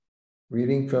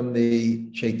Reading from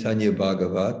the Chaitanya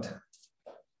Bhagavat,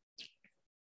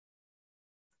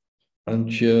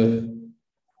 Ancha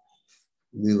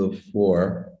Lila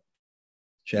 4,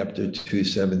 chapter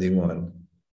 271.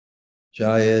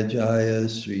 Jaya Jaya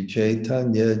Sri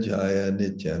Chaitanya Jaya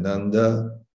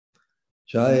Nityananda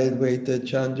Jaya Dvaita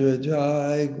Chandra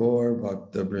Jaya Gaur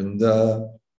Bhakta Vrinda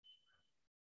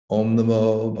Om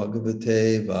Namo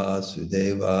Bhagavate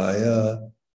Vasudevaya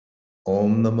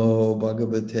Om Namo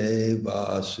Bhagavate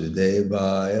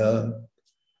Vasudevaya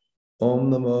Om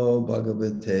Namo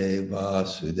Bhagavate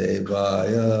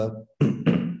Vasudevaya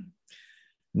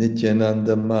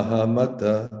Nityananda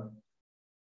Mahamata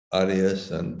Arya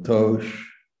Santosh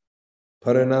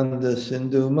Parananda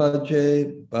Sindhu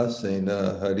Maje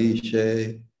Basena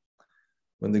Harishe.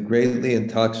 When the greatly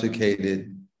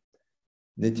intoxicated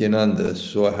Nityananda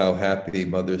saw how happy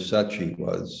Mother Sachi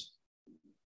was,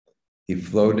 he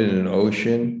floated in an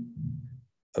ocean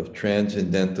of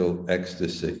transcendental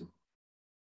ecstasy.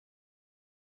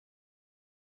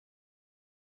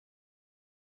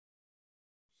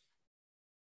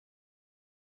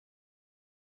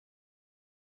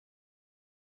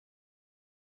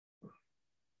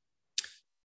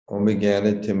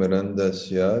 Omigana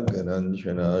Timirandasya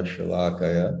Gananjana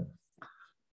Shalakaya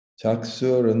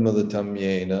Chaksur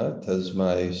Unmalatamyena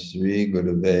Tasmai Sri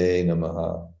Gurave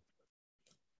Namaha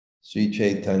Sri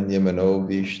Chaitanya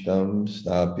Manobishtam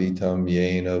Stapitam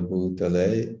Yena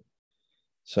Bhutale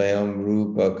Swayam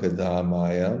Rupa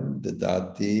Kadamayam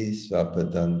Dadati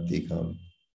Svapadantikam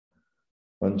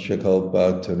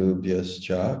Panchakalpa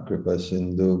Tarubhyascha Kripa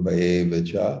Sindhu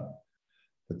Bhayevacha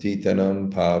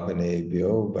Patitanam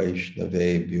Pavanebhyo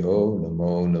Vaishnavebhyo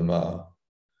Namo Namah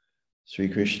Sri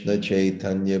Krishna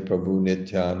Chaitanya Prabhu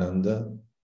Nityananda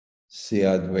Sri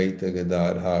Advaita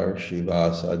Gadadhar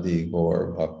Shivasadi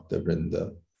Gaur Bhakta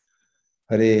Vrinda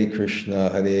Hare Krishna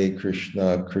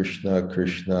Krishna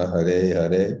Krishna Hare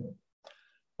Hare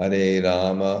Hare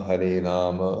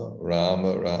Rama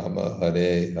Rama Rama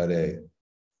Hare Hare.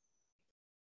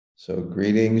 So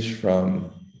greetings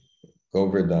from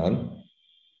Govardhan.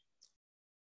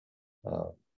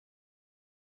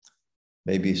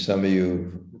 Maybe some of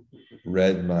you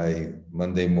read my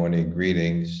Monday morning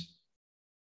greetings,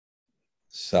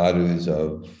 sadhus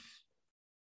of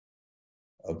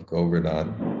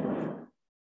Govardhan.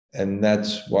 And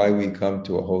that's why we come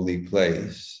to a holy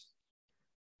place.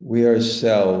 We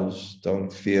ourselves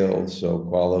don't feel so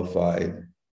qualified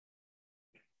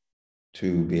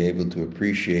to be able to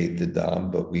appreciate the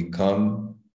Dham, but we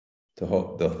come to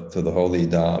the holy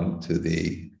Dham, to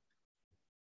the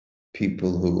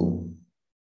people who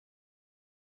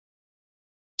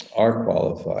are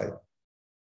qualified.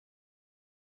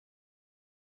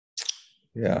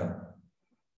 Yeah.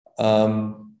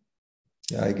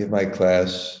 I give my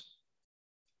class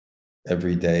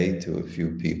every day to a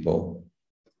few people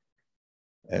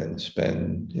and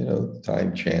spend,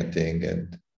 time chanting.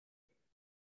 And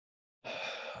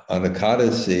on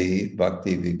Ekadasi,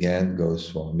 Bhakti Vigyan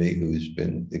Goswami, who's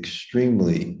been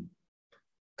extremely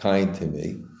kind to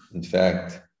me. In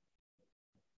fact,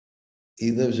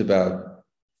 he lives about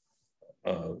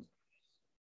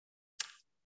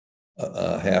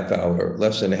a half hour,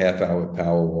 less than a half hour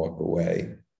power walk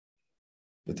away.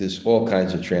 But there's all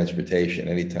kinds of transportation.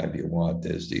 Anytime you want,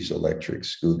 there's these electric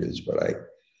scooters, but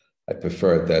I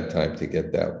prefer at that time to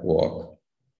get that walk.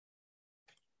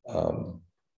 And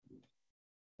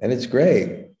it's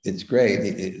great. It's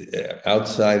great.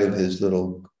 Outside of his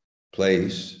little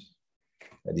place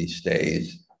that he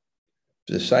stays,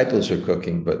 the disciples are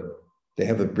cooking, but they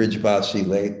have a Brijbasi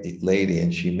lady,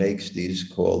 and she makes these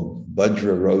called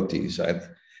Vajra rotis.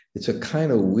 It's a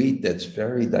kind of wheat that's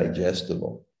very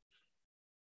digestible.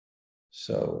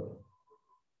 So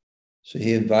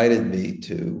he invited me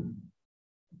to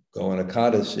go on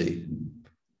Ekadasi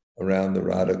around the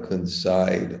Radhakund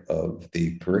side of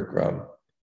the Parikram.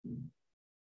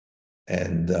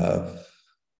 And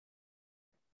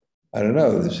I don't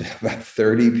know, there's about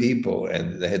 30 people,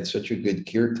 and they had such a good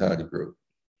kirtan group.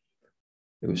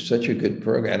 It was such a good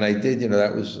program. And I did,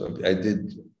 I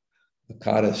did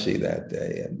Ekadasi that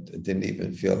day, and I didn't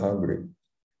even feel hungry,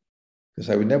 because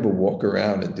I would never walk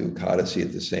around and do Ekadasi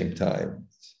at the same time.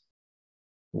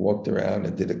 I walked around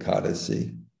and did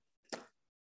Ekadasi.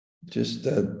 Just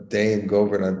a day in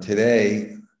Govardhan.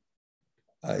 Today,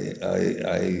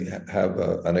 I have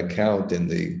an account in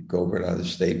the Govardhan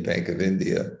State Bank of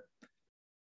India.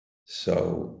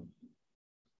 So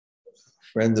a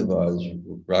friend of ours,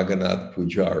 Raghunath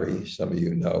Pujari, some of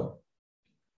you know,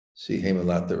 see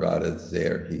Hemalata Radha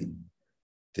there. He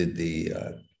did the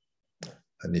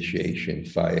initiation,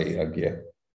 Fire Yagya.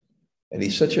 And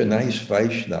he's such a nice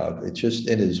Vaishnav. It's just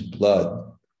in his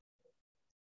blood.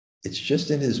 It's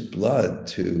just in his blood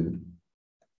to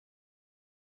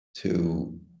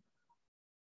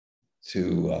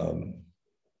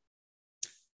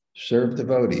serve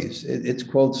devotees. It's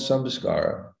called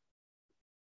samskara.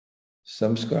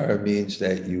 Samskara means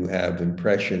that you have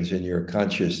impressions in your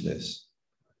consciousness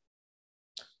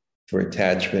for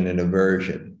attachment and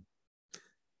aversion.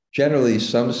 Generally,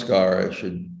 samskara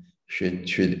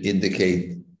should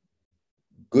indicate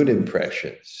good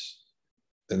impressions,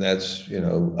 and that's,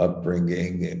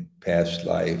 upbringing and past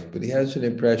life. But he has an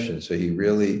impression, so he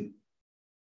really,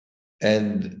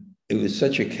 and it was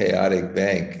such a chaotic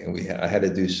bank, and I had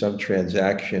to do some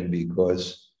transaction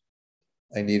because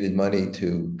I needed money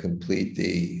to complete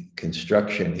the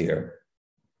construction here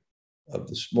of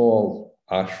the small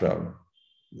ashram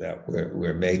that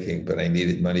we're making, but I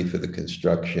needed money for the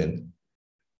construction.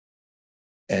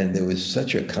 And there was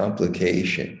such a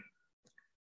complication,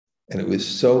 and it was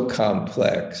so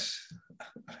complex,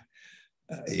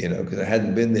 because I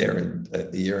hadn't been there in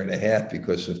a year and a half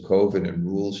because of COVID, and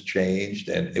rules changed,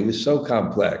 and it was so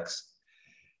complex.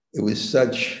 It was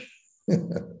such,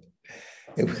 it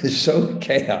was so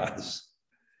chaos.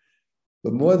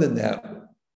 But more than that,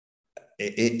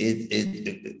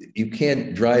 you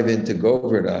can't drive into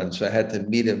Govardhan, so I had to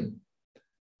meet him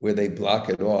where they block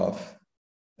it off.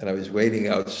 And I was waiting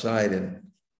outside,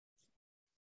 and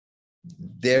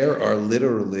there are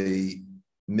literally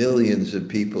millions of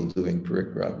people doing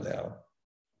parikram now.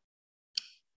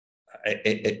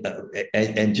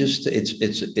 And just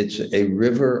it's a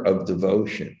river of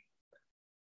devotion.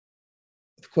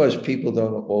 Of course, people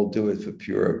don't all do it for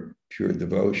pure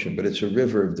devotion, but it's a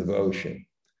river of devotion.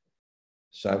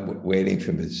 So I'm waiting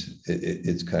for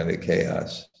its kind of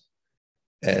chaos.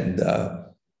 And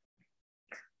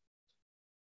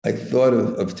I thought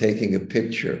of taking a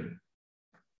picture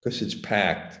because it's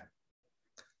packed,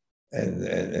 and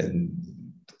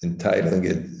entitling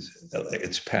it,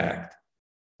 it's packed,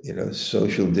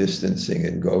 social distancing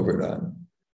in Govardhan,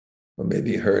 or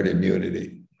maybe herd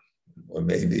immunity, or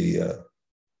maybe the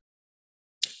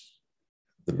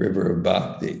river of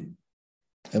Bhakti.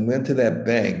 And went to that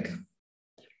bank,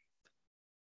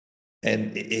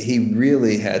 and he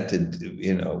really had to do,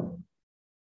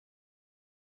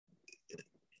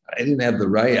 I didn't have the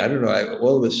right, I don't know,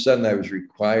 all of a sudden I was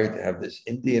required to have this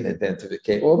Indian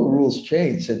identification. All the rules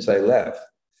changed since I left,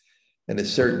 and a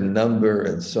certain number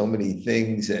and so many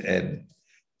things and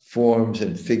forms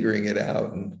and figuring it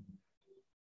out. And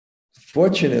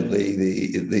fortunately,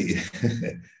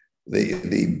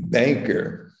 the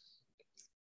banker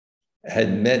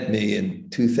had met me in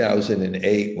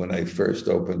 2008 when I first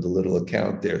opened a little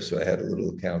account there. So I had a little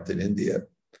account in India.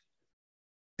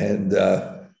 And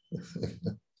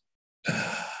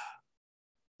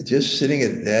just sitting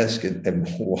at the desk and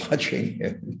watching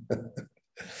him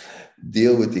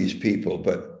deal with these people.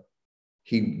 But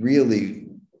he really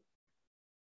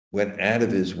went out of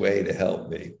his way to help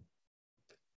me.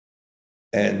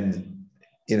 And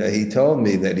he told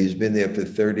me that he's been there for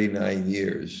 39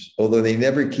 years, although they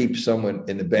never keep someone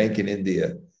in a bank in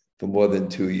India for more than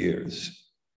 2 years.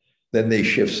 Then they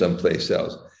shift someplace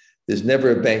else. There's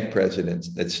never a bank president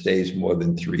that stays more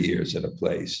than 3 years in a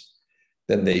place.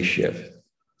 Then they shift.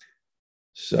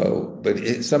 So,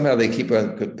 but somehow they keep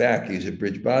on back. He's a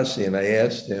Brijbasi, and I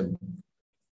asked him,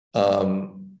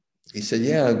 he said,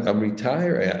 yeah, I'm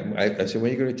retiring. I said,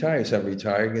 when are you going to retire? He said, I'm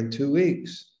retiring in 2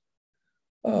 weeks.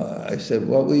 I said,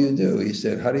 what will you do? He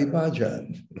said, Hari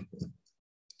Bhajan.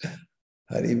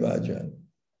 Hari Bhajan.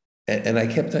 And I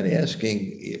kept on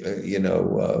asking,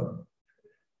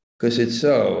 because it's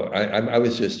so, I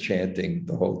was just chanting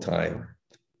the whole time.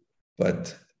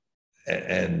 But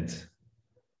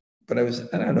I was,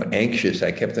 I don't know, anxious.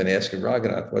 I kept on asking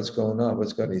Raghunath, what's going on?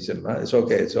 What's going on? He said, it's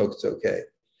okay, it's okay.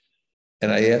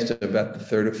 And I asked him about the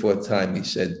third or fourth time. He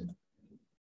said,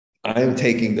 I'm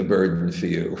taking the burden for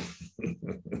you.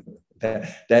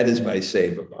 that is my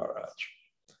seva, Maharaj.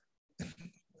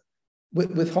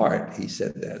 With heart, he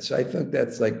said that. So I think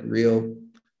that's like real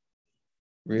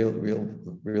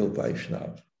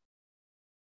Vaishnav.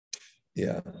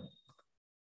 Yeah.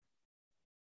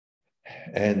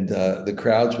 And the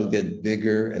crowds will get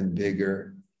bigger and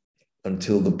bigger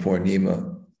until the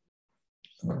Purnima.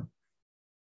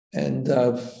 And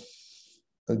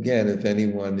again, if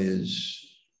anyone is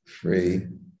free,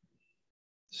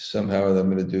 somehow I'm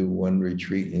going to do one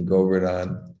retreat in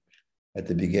Govardhan at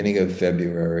the beginning of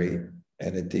February,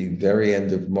 and at the very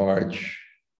end of March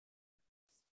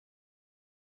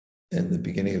and the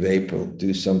beginning of April,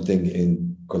 do something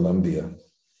in Colombia.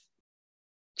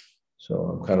 So So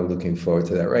I'm kind of looking forward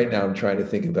to that. Right now, I'm trying to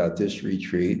think about this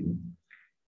retreat.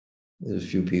 There's a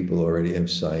few people already have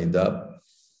signed up.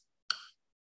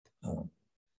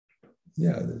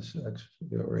 Yeah, there's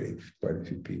actually already quite a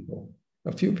few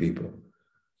people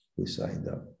who signed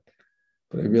up.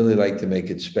 But I really like to make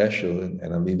it special,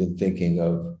 and I'm even thinking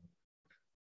of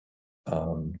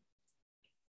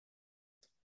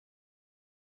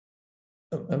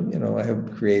I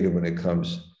have created when it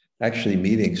comes actually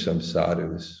meeting some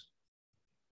sadhus.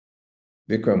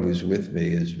 Vikram, who's with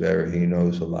me, he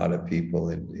knows a lot of people,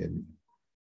 and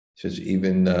says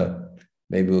even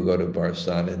maybe we'll go to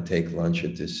Barsana and take lunch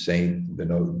at this Saint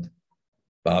Vinod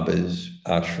Baba's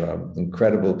ashram.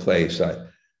 Incredible place.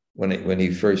 When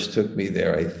he first took me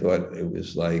there, I thought it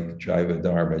was like Jaiva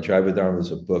Dharma. Jaiva Dharma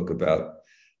is a book about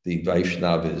the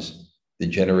Vaishnavas, the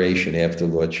generation after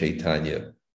Lord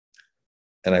Chaitanya.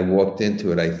 And I walked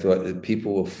into it, I thought that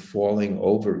people were falling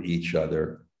over each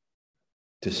other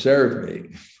to serve me.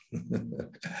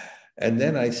 And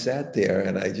then I sat there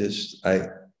and I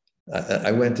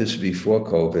went this before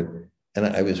COVID, and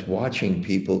I was watching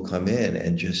people come in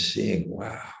and just seeing,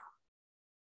 wow,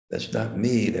 that's not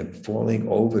me. They're falling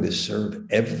over to serve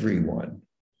everyone.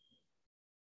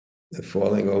 They're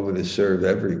falling over to serve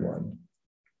everyone.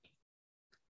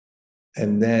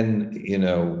 And then,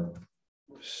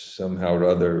 somehow or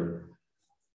other,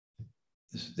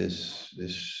 this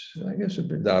I guess a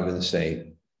Vrindavan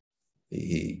saint,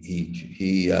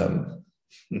 he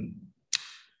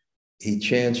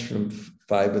chants from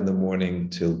 5 a.m.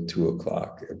 till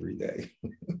 2:00 every day.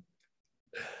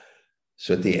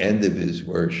 So at the end of his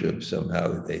worship,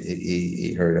 somehow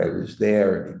he heard I was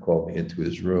there, and he called me into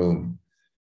his room,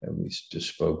 and we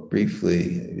just spoke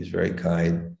briefly. He was very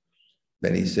kind.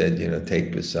 Then he said,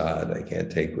 take prasad. I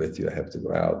can't take with you. I have to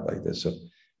go out like this. So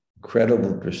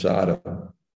incredible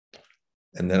prasadam.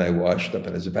 And then I washed up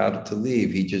and I was about to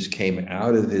leave. He just came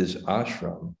out of his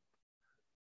ashram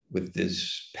with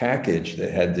this package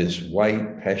that had this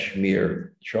white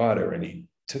Peshmir chadar, and he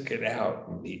took it out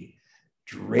and he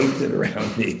draped it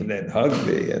around me and then hugged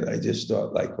me. And I just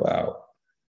thought, like, wow,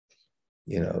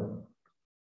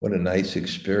 what a nice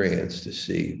experience to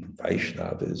see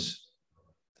Vaishnavas.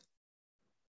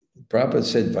 Prabhupada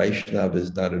said Vaishnava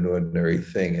is not an ordinary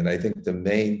thing. And I think the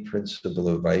main principle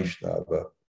of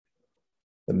Vaishnava,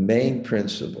 the main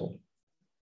principle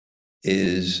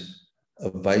is a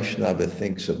Vaishnava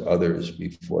thinks of others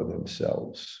before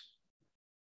themselves.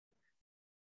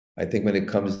 I think when it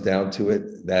comes down to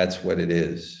it, that's what it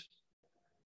is.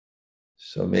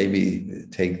 So maybe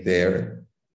take there.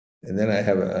 And then I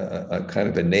have a kind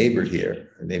of a neighbor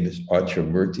here. Her name is Acha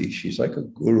Murthy. She's like a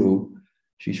guru.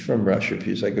 She's from Russia.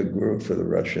 She's like a guru for the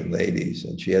Russian ladies.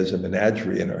 And she has a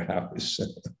menagerie in her house.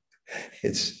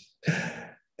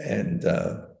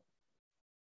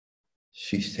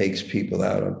 She takes people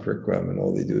out on Prikram, and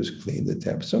all they do is clean the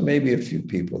temple. So maybe a few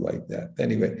people like that.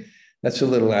 Anyway, that's a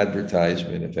little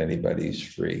advertisement if anybody's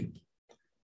free.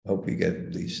 I hope we get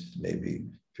at least maybe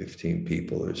 15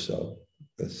 people or so.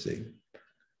 Let's see.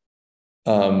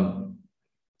 So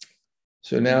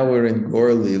now we're in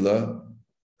Gaur Lila.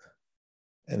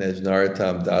 And as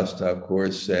Narottam Das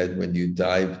Thakur said, when you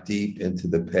dive deep into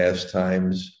the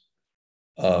pastimes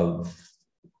of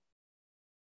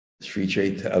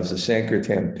the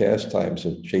Sankirtan pastimes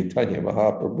of Chaitanya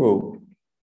Mahaprabhu,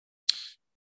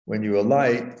 when you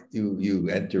alight, you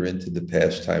enter into the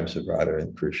pastimes of Radha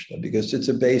and Krishna, because it's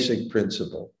a basic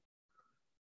principle.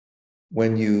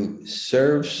 When you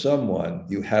serve someone,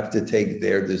 you have to take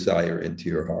their desire into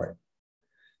your heart.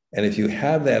 And if you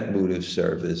have that mood of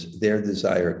service, their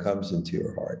desire comes into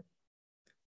your heart.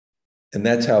 And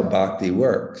that's how bhakti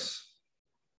works.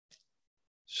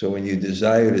 So when you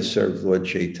desire to serve Lord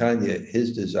Chaitanya,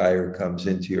 his desire comes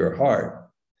into your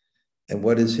heart. And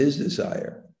what is his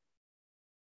desire?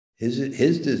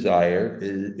 His desire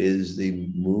is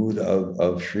the mood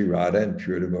of Sri Radha and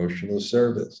pure devotional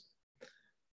service.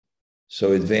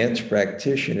 So advanced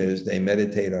practitioners, they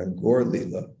meditate on Gaur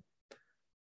Lila.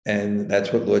 And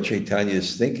that's what Lord Chaitanya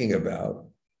is thinking about.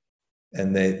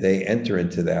 And they enter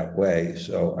into that way.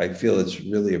 So I feel it's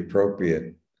really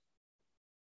appropriate.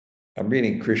 I'm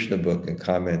reading Krishna book and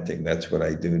commenting. That's what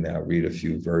I do now, read a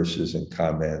few verses and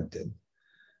comment. And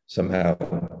somehow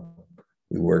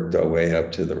we worked our way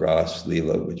up to the Ras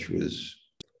Leela, which was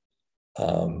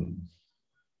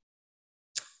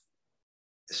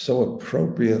so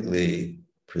appropriately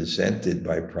presented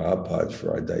by Prabhupada for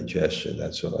our digestion.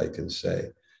 That's what I can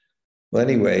say. Well,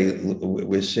 anyway,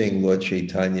 we're seeing Lord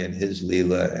Chaitanya and his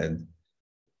Leela, and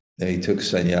then he took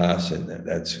sannyas, and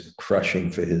that's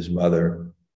crushing for his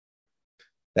mother.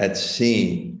 That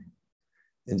scene,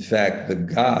 in fact, the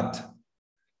Ghat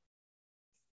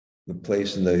the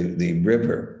place in the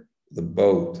river, the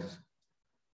boat,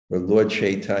 where Lord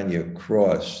Chaitanya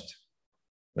crossed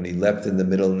when he left in the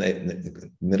middle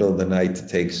of the night to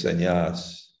take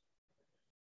sannyas.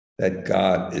 That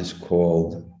ghat is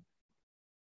called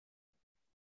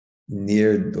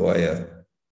Nirdoya.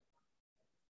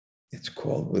 It's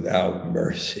called without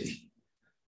mercy.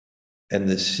 And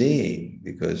the seeing,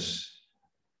 because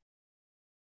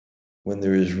when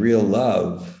there is real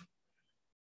love,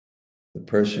 the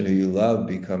person who you love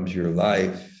becomes your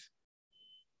life.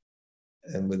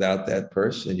 And without that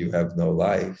person, you have no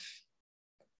life.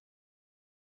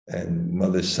 And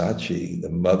Mother Sachi, the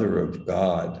mother of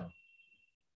God,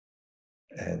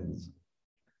 and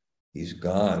he's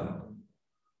gone.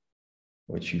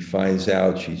 When she finds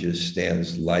out, she just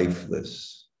stands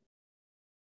lifeless.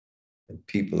 And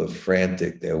people are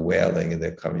frantic, they're wailing, and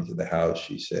they're coming to the house.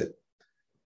 She said,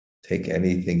 take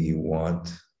anything you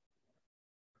want.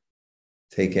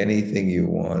 Take anything you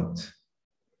want,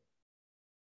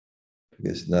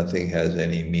 because nothing has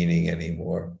any meaning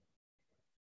anymore.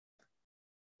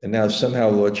 And now somehow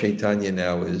Lord Chaitanya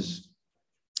now is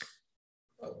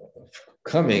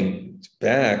coming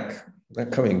back,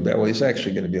 not coming back, well, he's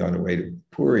actually going to be on the way to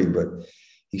Puri, but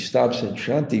he stops in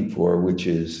Shantipur, which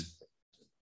is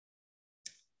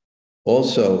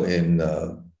also in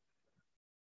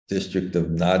district of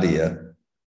Nadia.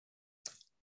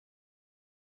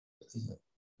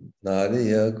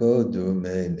 Nadia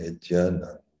Godume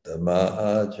Nityananda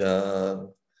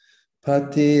Mahajan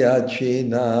Pati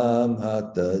Achinam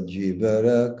Hata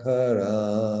Jivara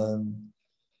Karan.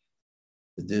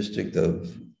 The district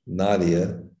of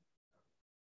Nadia.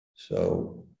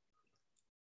 So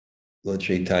Lord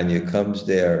Chaitanya comes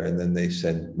there, and then they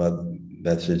send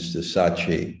message to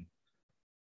Sachi,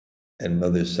 and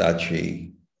Mother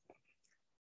Sachi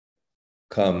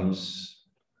comes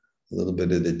a little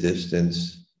bit at a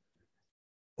distance,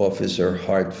 offers her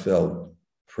heartfelt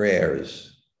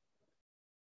prayers,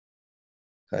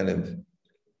 kind of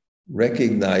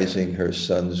recognizing her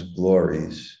son's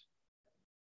glories,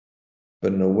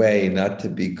 but in a way not to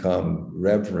become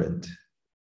reverent,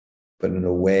 but in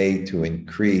a way to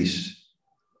increase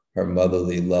her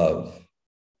motherly love.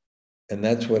 And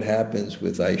that's what happens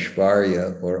with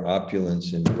Aishvarya or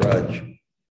opulence in Braj.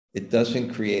 It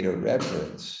doesn't create a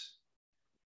reverence.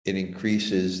 It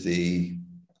increases the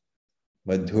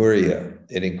madhurya.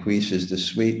 It increases the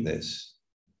sweetness.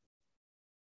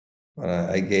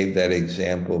 I gave that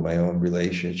example, my own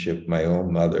relationship, my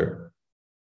own mother,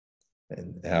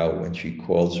 and how when she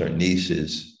calls her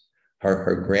nieces,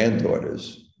 her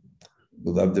granddaughters,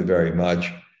 who loved her very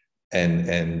much, and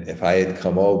if I had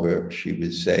come over, she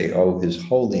would say, oh, His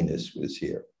Holiness was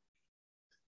here.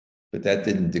 But that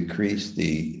didn't decrease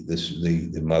the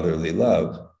motherly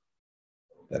love,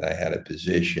 that I had a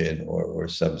position or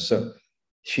some. So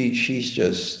she's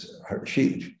just,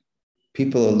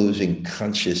 people are losing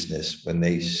consciousness when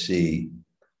they see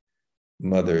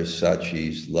Mother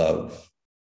Sachi's love.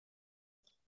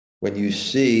 When you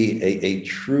see a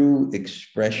true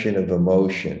expression of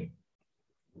emotion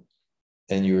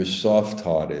and you're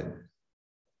soft-hearted,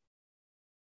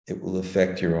 it will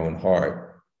affect your own heart.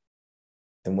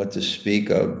 And what to speak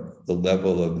of the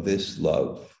level of this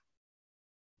love.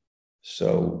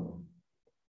 So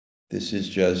this is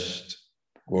just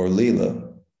Gaur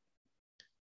Leela.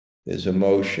 There's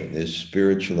emotion, there's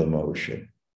spiritual emotion.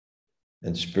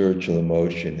 And spiritual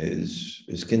emotion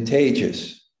is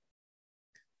contagious.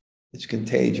 It's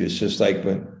contagious, just like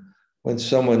when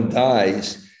someone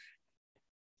dies,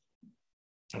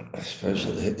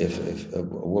 especially if a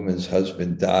woman's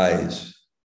husband dies.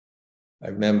 I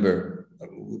remember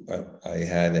I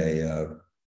had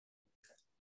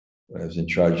when I was in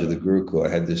charge of the Gurukul,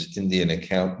 I had this Indian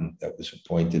accountant that was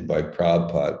appointed by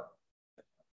Prabhupada.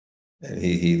 And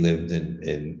he lived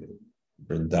in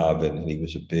Vrindavan, and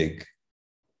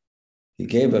he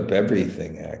gave up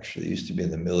everything, actually. He used to be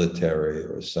in the military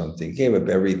or something. He gave up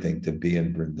everything to be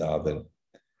in Vrindavan.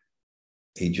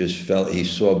 He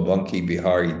saw Banki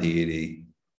Bihari deity,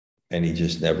 and he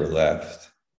just never left.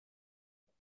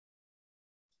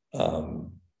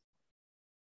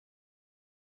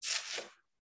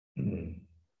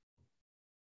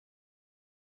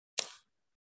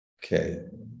 Okay,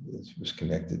 this was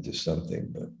connected to something,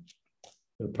 but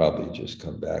it'll probably just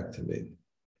come back to me.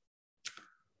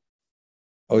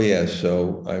 Oh yeah,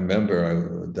 so I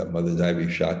remember that Mother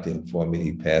Devi Shakti informed me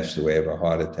he passed away of a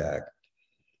heart attack.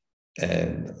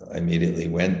 And I immediately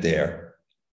went there,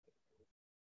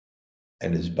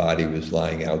 and his body was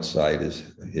lying outside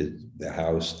the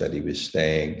house that he was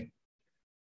staying.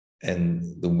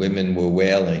 And the women were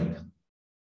wailing.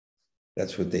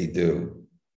 That's what they do.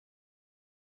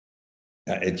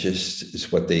 It just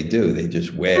is what they do. They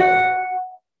just wail.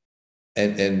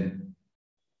 And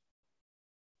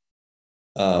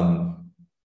um,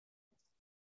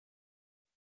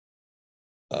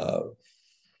 uh,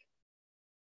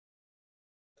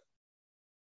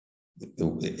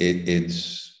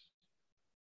 it's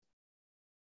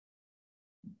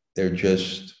they're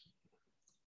just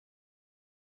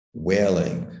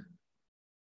wailing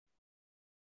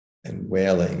and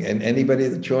wailing. And anybody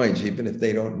that joins, even if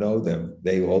they don't know them,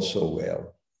 they also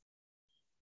wail.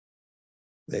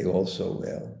 They also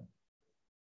wail.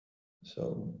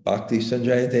 So bhakti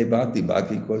sanjayate bhakti,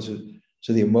 bhakti causes,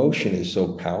 so the emotion is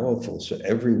so powerful. So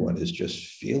everyone is just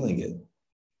feeling it.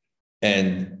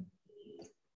 And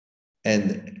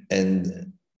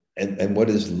what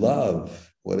is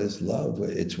love? What is love?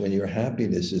 It's when your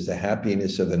happiness is the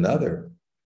happiness of another.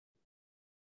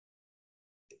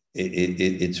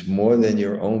 It's more than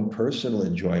your own personal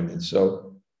enjoyment.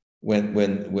 So when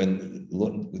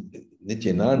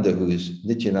Nityananda, who is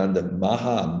Nityananda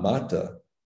Mahamata,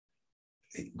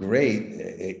 great,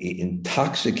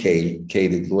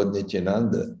 intoxicated Lord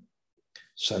Nityananda,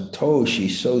 Santosh,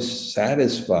 he's so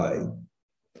satisfied.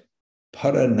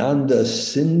 Parananda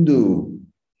Sindhu,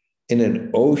 in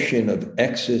an ocean of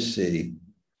ecstasy,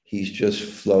 he's just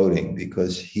floating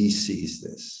because he sees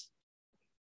this.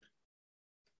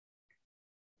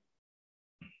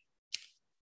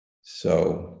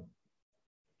 So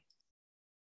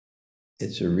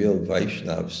it's a real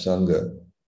Vaishnav Sangha.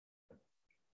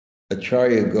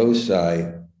 Acharya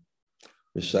Gosai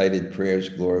recited prayers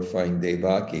glorifying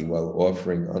Devaki while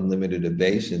offering unlimited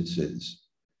obeisances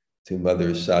to Mother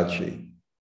Sachi.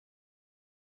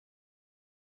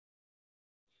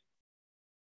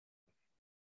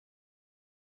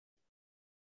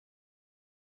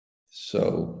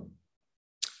 So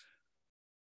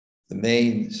the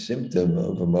main symptom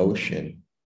of emotion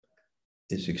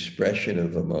is expression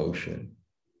of emotion.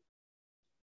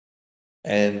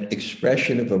 And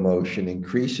expression of emotion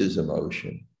increases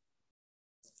emotion.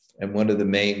 And one of the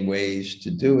main ways to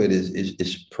do it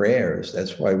is prayers.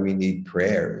 That's why we need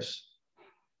prayers.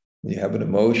 When you have an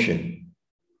emotion,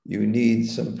 you need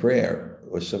some prayer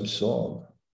or some song.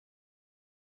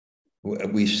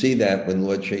 We see that when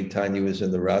Lord Chaitanya was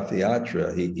in the Rath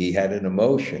Yatra, he had an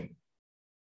emotion.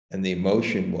 And the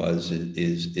emotion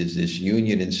is this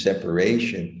union and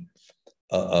separation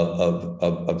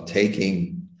of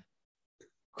taking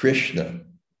Krishna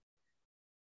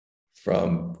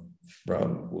from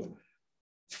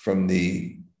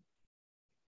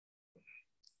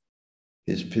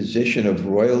his position of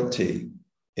royalty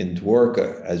in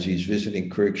Dwarka as he's visiting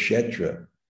Kurukshetra,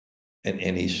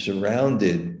 and he's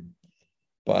surrounded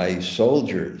by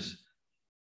soldiers,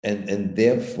 and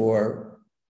therefore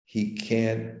he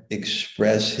can't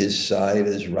express his side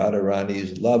as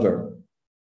Radharani's lover.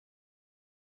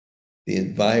 The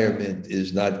environment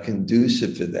is not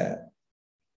conducive for that.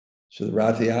 So the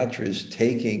Rath Yatra is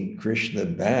taking Krishna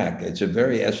back. It's a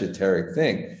very esoteric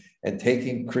thing. And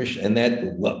taking Krishna, and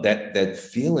that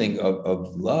feeling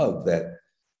of love that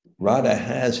Radha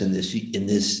has in this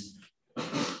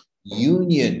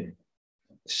union,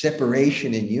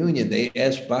 separation and union. They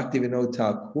asked Bhaktivinoda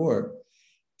Thakur,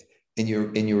 in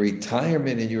your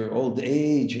retirement, in your old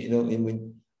age,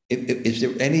 is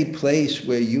there any place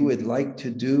where you would like to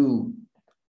do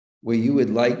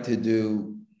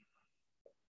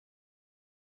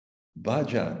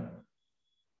bhajan?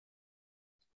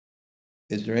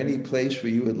 Is there any place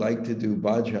where you would like to do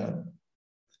bhajan?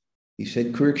 He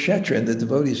said Kurukshetra, and the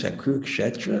devotees said,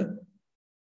 Kurukshetra?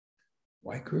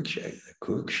 Why Kurukshetra?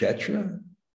 Kurukshetra?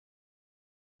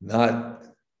 Not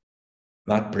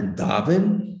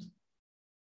Vrindavan?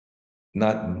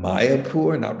 Not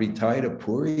Mayapur, not retired to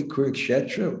Puri,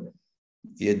 Kurukshetra?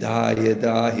 Yada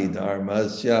yada hi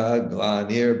dharmasya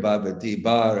glanir bhavati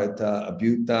bharata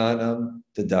abhutanam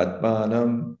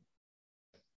tadatmanam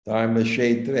dharma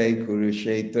kshetre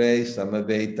kurukshetre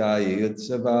samaveta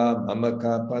yutsava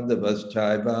mamaka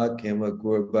pandavaschaiva kima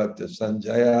kurbhakta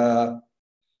sanjaya.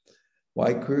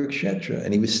 Why Kurukshetra?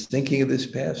 And he was thinking of this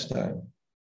pastime.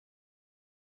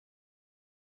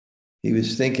 He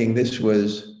was thinking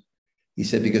he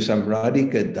said, because I'm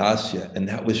Radhika Dasya, and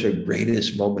that was her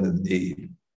greatest moment of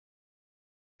need.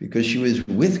 Because she was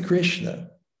with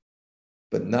Krishna,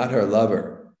 but not her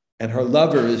lover. And her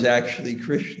lover is actually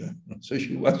Krishna. So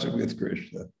she wasn't with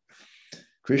Krishna.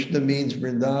 Krishna means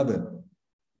Vrindavan.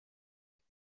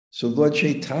 So Lord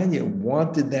Chaitanya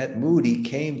wanted that mood. He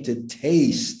came to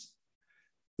taste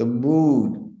the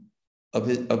mood of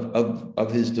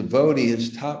his devotee,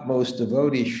 his topmost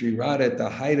devotee, Sri Radha, at the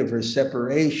height of her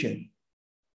separation.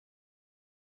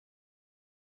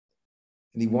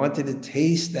 And he wanted to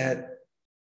taste that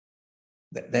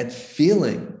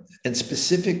feeling, and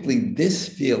specifically this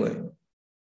feeling.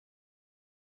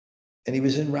 And he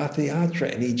was in Rath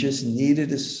Yatra, and he just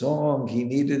needed a song. He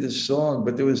needed a song,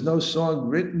 but there was no song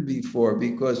written before,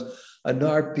 because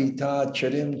Anarpita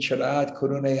Charim Charat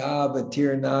Kurunaya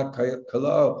Vatirna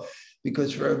Kalo,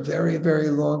 because for a very, very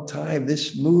long time,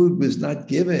 this mood was not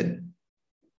given.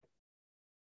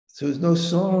 So there was no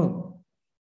song.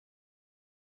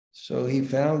 So he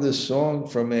found a song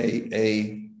from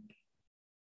a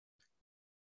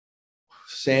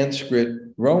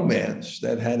Sanskrit romance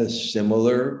that had a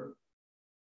similar,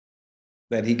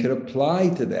 that he could apply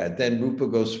to that. Then Rupa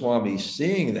Goswami,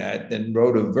 seeing that, then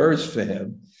wrote a verse for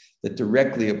him that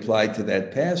directly applied to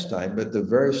that pastime. But the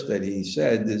verse that he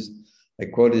said is, I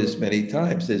quoted this many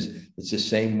times, it's the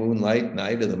same moonlight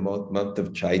night of the month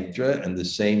of Chaitra and the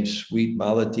same sweet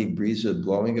Malati breeze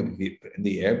blowing in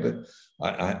the air, but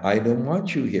I don't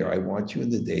want you here. I want you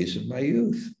in the days of my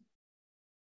youth.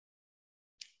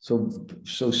 So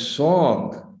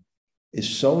song is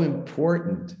so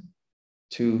important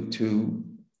to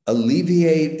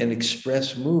alleviate and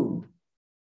express mood.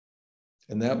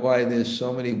 And that's why there's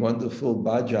so many wonderful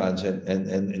bhajans, and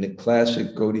in a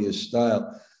classic Gaudiya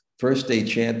style, first they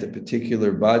chant a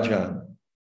particular bhajan.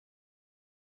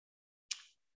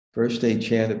 And first they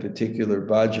chant a particular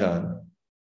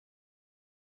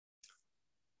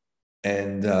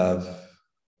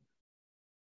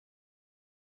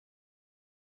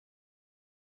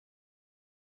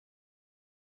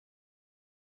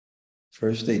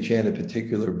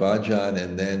bhajan,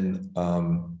 and then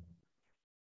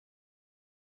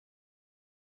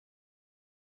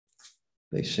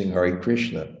they sing Hare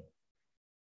Krishna,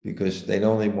 because they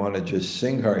don't only want to just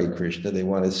sing Hare Krishna, they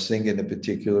want to sing in a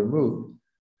particular mood.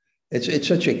 It's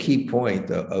such a key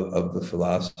point of the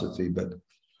philosophy, but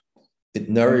it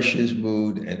nourishes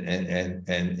mood, and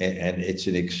it's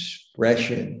an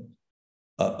expression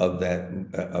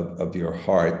of your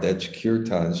heart. That's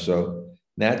kirtan. So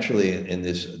naturally, in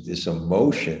this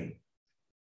emotion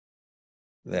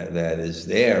that is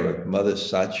there of Mother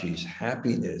Sachi's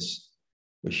happiness,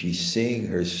 where she's seeing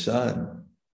her son,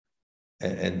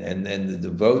 and then the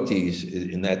devotees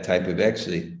in that type of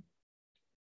ecstasy,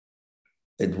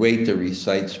 Advaita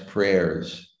recites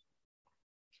prayers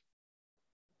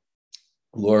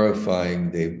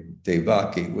glorifying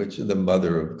Devaki, which is the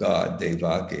mother of God,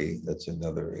 Devaki, that's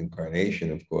another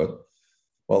incarnation, of course,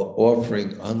 while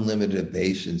offering unlimited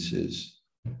obeisances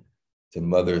to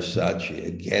Mother Sachi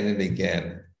again and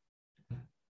again.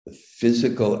 The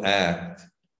physical act,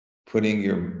 putting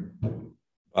your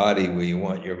body where you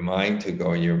want your mind to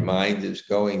go, and your mind is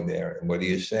going there. And what are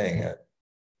you saying?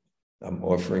 I'm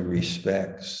offering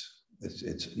respects.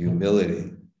 It's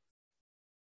humility.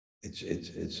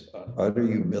 It's utter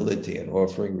humility and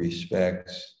offering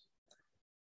respects.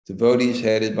 Devotees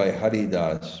headed by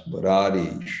Haridas,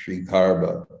 Murari, Sri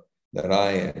Karba,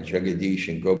 Narayan, Jagadish,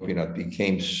 and Gopinath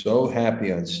became so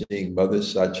happy on seeing Mother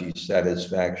Sachi's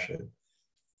satisfaction,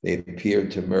 they appeared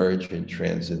to merge in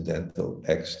transcendental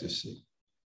ecstasy.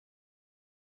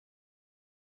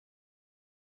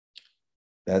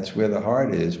 That's where the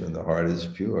heart is when the heart is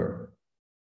pure.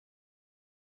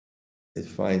 It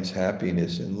finds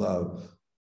happiness in love.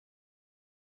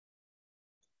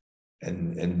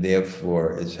 And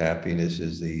therefore, its happiness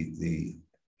is the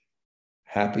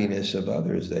happiness of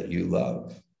others that you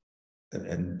love.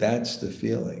 And that's the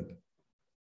feeling.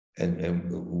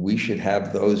 And we should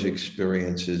have those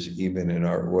experiences even in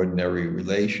our ordinary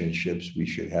relationships. We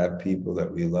should have people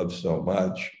that we love so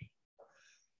much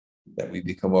that we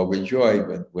become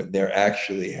overjoyed when they're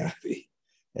actually happy.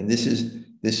 And this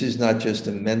is not just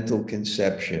a mental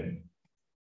conception.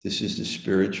 This is the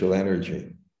spiritual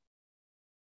energy.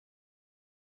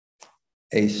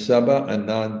 E saba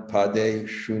anand pade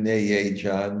shuneye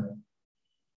jan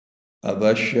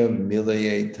avashya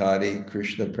milaye tari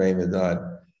Krishna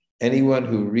premadan. Anyone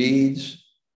who reads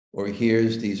or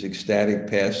hears these ecstatic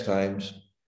pastimes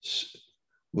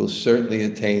will certainly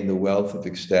attain the wealth of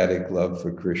ecstatic love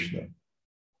for Krishna.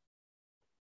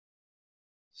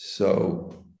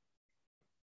 So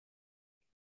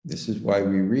this is why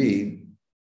we read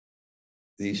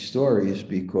these stories,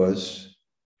 because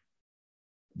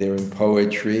they're in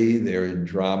poetry, they're in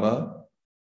drama,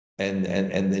 and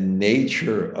the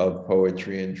nature of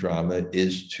poetry and drama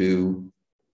is to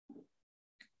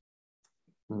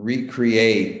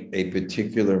recreate a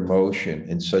particular motion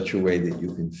in such a way that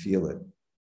you can feel it.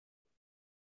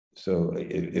 So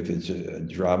if it's a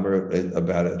drama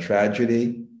about a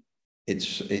tragedy,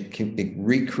 it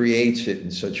recreates it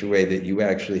in such a way that you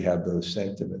actually have those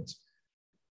sentiments.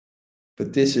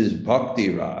 But this is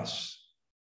bhakti ras.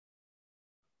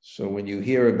 So when you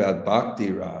hear about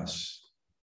Bhakti Ras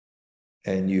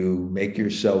and you make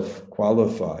yourself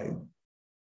qualified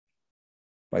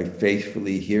by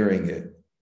faithfully hearing it,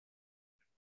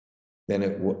 then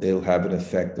it'll have an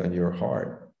effect on your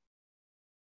heart.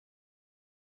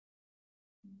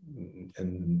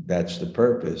 And that's the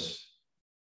purpose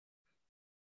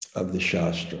of the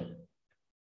Shastra.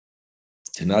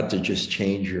 Not to just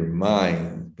change your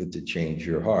mind, but to change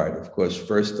your heart. Of course,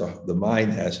 first the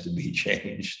mind has to be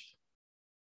changed.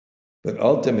 But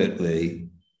ultimately,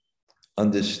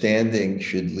 understanding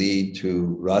should lead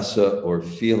to rasa or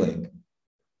feeling.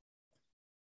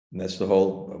 And that's the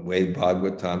whole way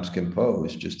Bhagavatam's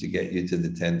composed, just to get you to the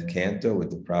 10th canto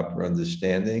with the proper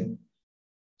understanding,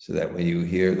 so that when you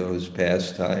hear those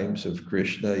pastimes of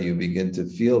Krishna, you begin to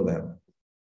feel them.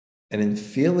 And in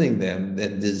feeling them,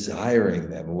 then desiring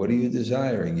them. What are you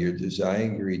desiring? You're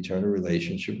desiring your eternal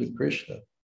relationship with Krishna.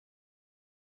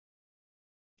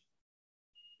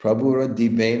 Prabhura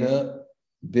Dibena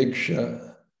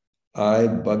Bhiksha I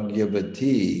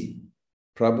Bhagyavati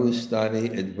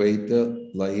Prabhustani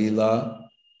Advaita Laila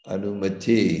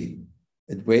Anumati.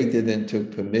 Advaita then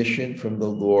took permission from the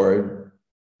Lord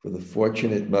for the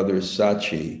fortunate mother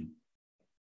Sachi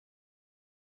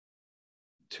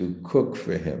to cook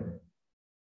for him.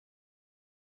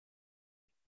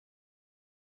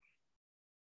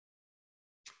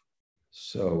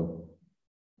 So,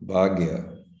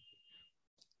 Bhagya,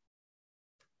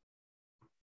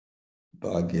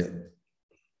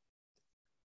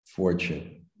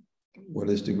 fortune. What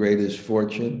is the greatest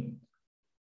fortune?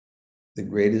 The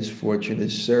greatest fortune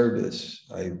is service.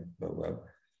 I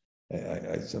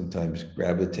sometimes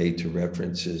gravitate to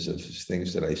references of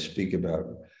things that I speak about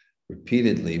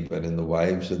repeatedly, but in the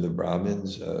Wives of the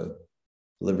Brahmins,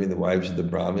 delivering the wives of the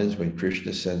Brahmins, when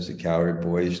Krishna sends the cowherd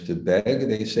boys to beg,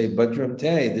 they say, Bhadram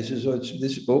Te, this is all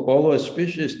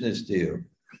auspiciousness to you.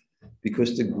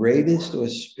 Because the greatest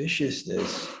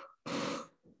auspiciousness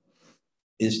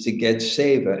is to get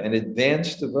seva, and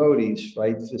advanced devotees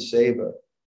fight for seva.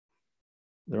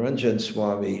 Naranjan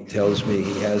Swami tells me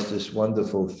he has this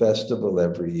wonderful festival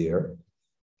every year.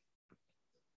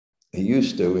 He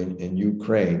used to in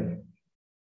Ukraine.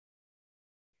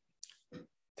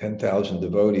 10,000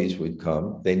 devotees would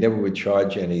come. They never would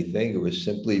charge anything. It was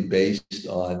simply based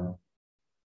on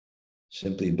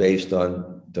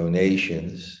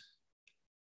donations.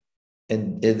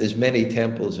 And there's many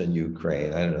temples in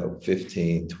Ukraine, I don't know,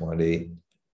 15, 20.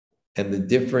 And the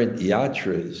different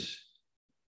yatras,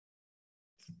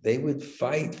 they would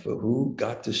fight for who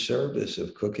got the service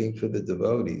of cooking for the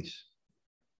devotees.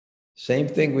 Same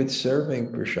thing with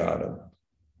serving prasadam.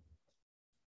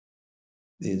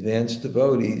 The advanced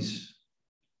devotees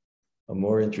are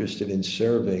more interested in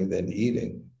serving than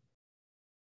eating.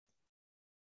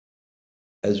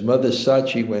 As Mother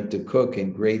Sachi went to cook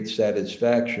in great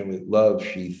satisfaction with love,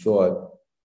 she thought,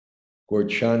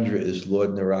 Gaurchandra is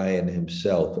Lord Narayan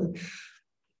himself.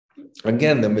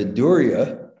 Again, the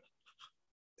Madhurya,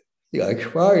 the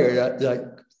Acharya,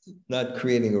 not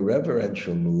creating a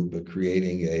reverential mood, but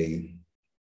creating a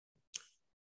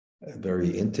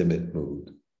very intimate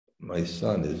mood. My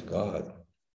son is God.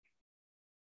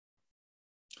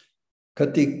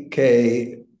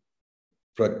 Katike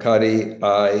prakari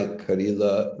I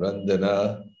karila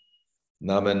randana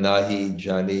namanahi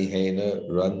jani hena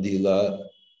randila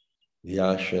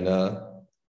yashana.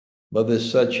 Mother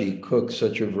Sachi cooks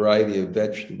such a variety of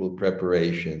vegetable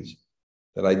preparations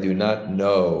that I do not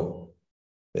know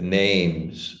the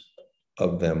names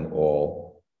of them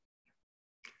all.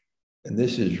 And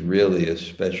this is really a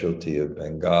specialty of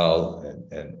Bengal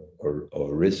and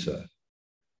Orissa.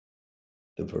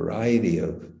 The variety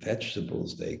of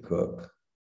vegetables they cook.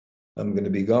 I'm going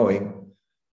to be going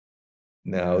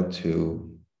now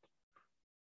to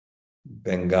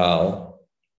Bengal,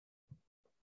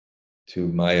 to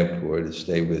Mayapur, to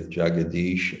stay with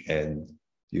Jagadish and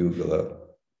Yugala.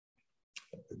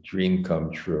 A dream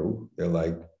come true.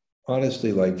 They're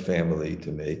honestly like family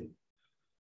to me.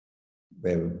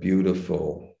 They have a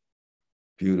beautiful,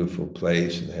 beautiful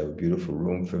place, and they have a beautiful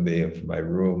room for me. And from my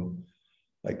room,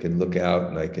 I can look out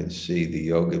and I can see the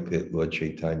Yoga Pit, Lord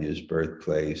Chaitanya's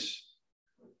birthplace.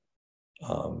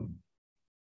 And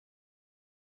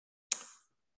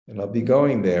I'll be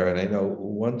going there, and I know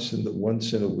once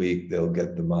in a week they'll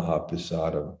get the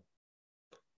Mahaprasadam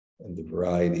and the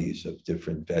varieties of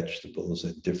different vegetables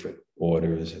and different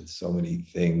orders and so many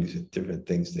things and different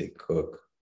things they cook.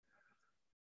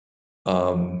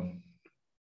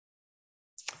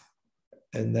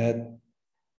 And that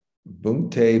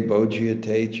Bhunte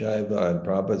Bhojyate Chaiva, and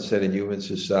Prabhupada said in human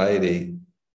society,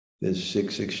 there's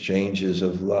 6 exchanges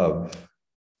of love.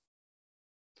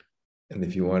 And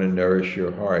if you want to nourish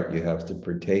your heart, you have to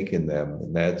partake in them.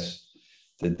 And that's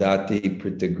the dati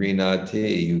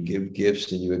pritagrinati. You give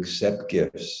gifts and you accept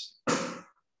gifts.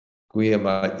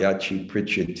 Guyamat yachi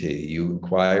prichati. You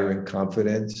inquire in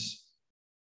confidence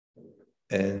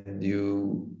and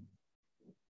you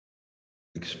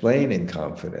explain in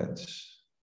confidence.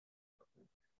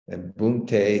 And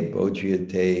bhunte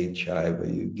bojyate chaiva.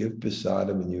 You give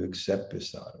prasadam and you accept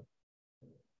prasadam.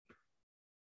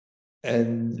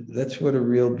 And that's what a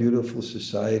real beautiful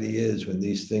society is, when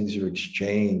these things are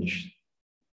exchanged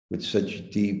with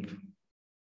such deep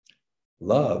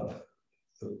love.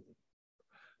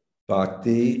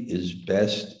 Bhakti is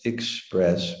best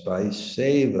expressed by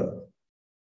seva,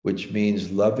 which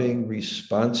means loving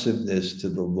responsiveness to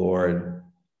the Lord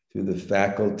through the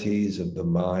faculties of the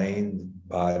mind,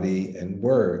 body, and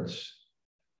words.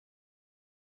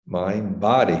 Mind,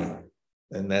 body,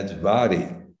 and that's body.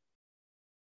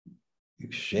 You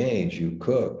exchange, you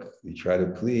cook, you try to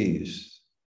please.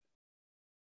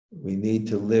 We need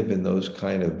to live in those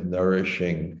kind of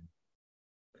nourishing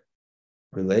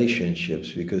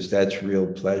relationships, because that's real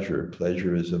pleasure.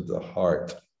 Pleasure is of the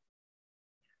heart.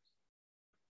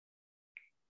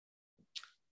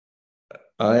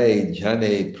 Ai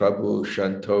jane Prabhu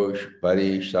Shantosh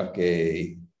Bari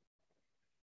Shake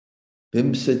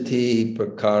Bimsati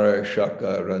Prakara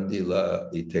Shaka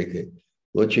Randila Iteke.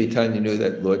 Lord Chaitanya knew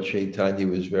that Lord Chaitanya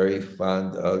was very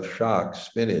fond of shak,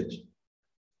 spinach.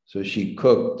 So she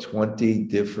cooked 20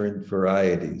 different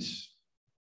varieties.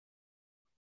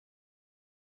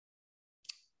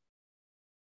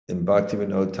 In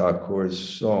Bhaktivinoda Thakur's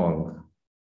song,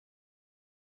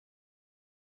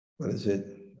 what is it?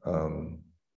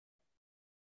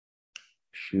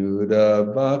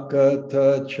 Shuddha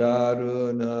Bhakata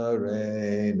Charuna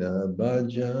Rena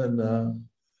Bhajana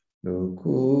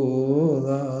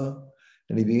Nukula.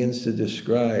 And he begins to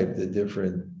describe the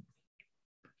different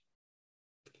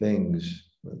things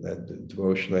that the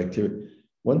devotional activity.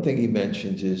 One thing he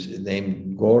mentions is the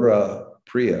name Gora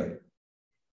Priya,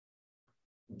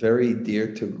 very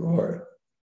dear to Gaur.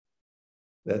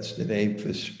 That's the name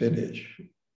for spinach.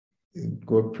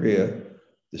 Gaur Priya,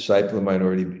 disciple of mine,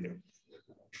 already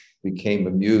became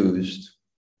amused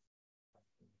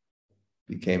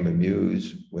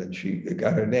when she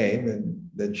got her name, and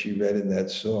then she read in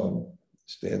that song,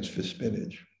 stands for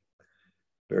spinach.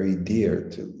 Very dear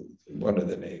to one of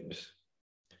the names.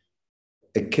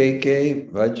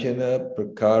 Ekeke Vajana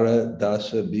Prakara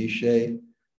Dasa Bishe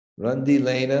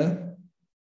Randilena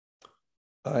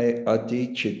I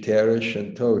Ati Chitera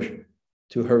Shantosh.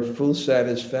 To her full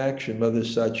satisfaction, Mother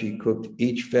Sachi cooked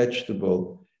each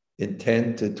vegetable in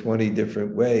 10 to 20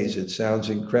 different ways. It sounds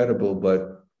incredible,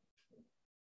 but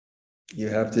you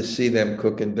have to see them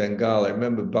cook in Bengal. I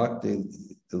remember Bhakti,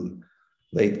 the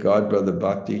late godbrother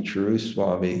Bhakti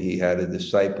Chiruswami, he had a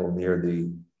disciple near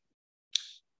the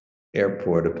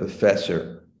airport, a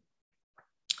professor,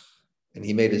 and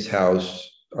he made his house.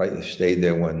 I stayed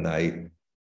there one night,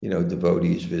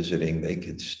 devotees visiting, they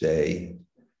could stay.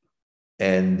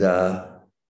 And the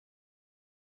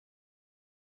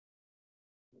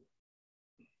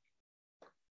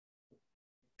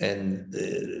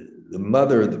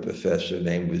mother of the professor,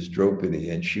 name was Draupadi,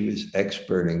 and she was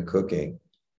expert in cooking.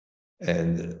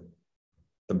 And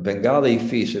a Bengali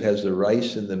feast, it has the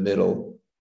rice in the middle,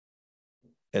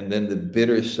 and then the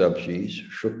bitter sabjis,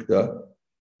 shukta,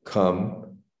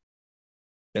 come,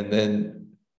 and then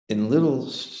in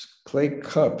little clay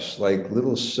cups, like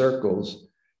little circles,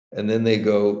 and then they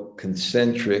go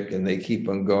concentric and they keep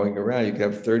on going around. You can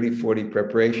have 30, 40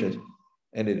 preparations,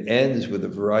 and it ends with a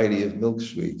variety of milk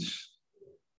sweets.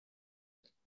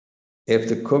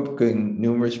 After cooking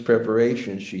numerous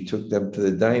preparations, she took them to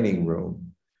the dining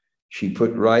room. She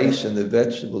put rice and the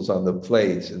vegetables on the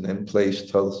plates and then placed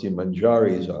tulsi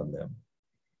manjaris on them.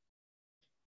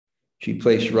 She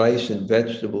placed rice and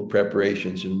vegetable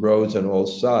preparations in rows on all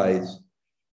sides,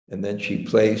 and then she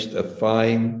placed a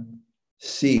fine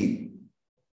seat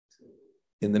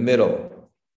in the middle.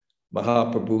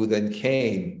 Mahaprabhu then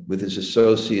came with his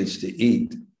associates to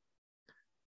eat.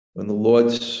 When the Lord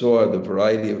saw the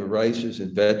variety of rices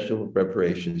and vegetable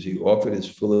preparations, he offered his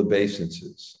full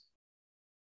obeisances.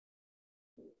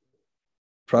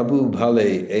 Prabhu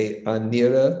bhale e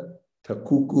anira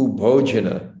takuku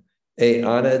bhojana e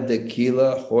ana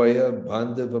dakila hoya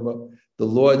bandhavama. The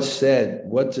Lord said,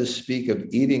 what to speak of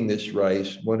eating this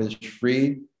rice? One is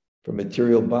freed from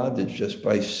material bondage just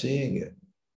by seeing it.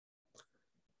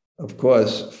 Of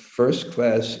course,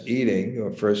 first-class eating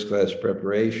or first-class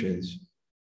preparations,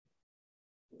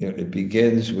 it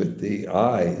begins with the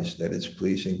eyes, that it's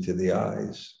pleasing to the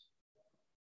eyes.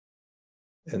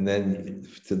 and then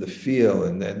to the feel,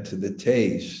 and then to the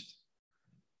taste.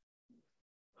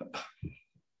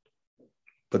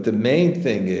 But the main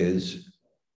thing is,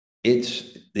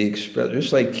 it's the express,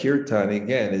 just like kirtan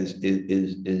again,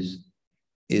 is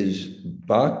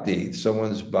bhakti,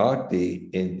 someone's bhakti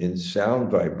in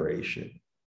sound vibration.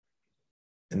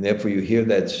 And therefore you hear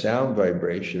that sound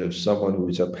vibration of someone who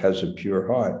has a pure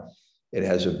heart. It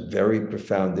has a very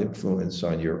profound influence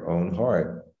on your own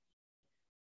heart.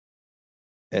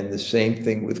 And the same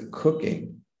thing with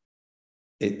cooking.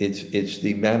 It's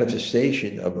the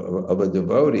manifestation of a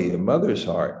devotee, a mother's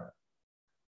heart.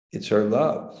 It's her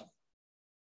love.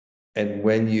 And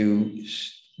when you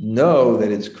know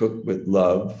that it's cooked with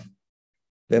love,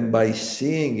 then by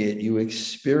seeing it, you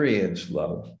experience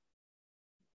love.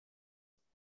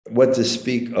 What to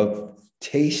speak of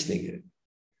tasting it.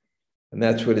 And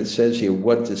that's what it says here,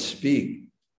 what to speak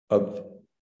of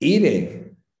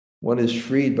eating. One is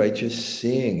freed by just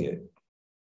seeing it.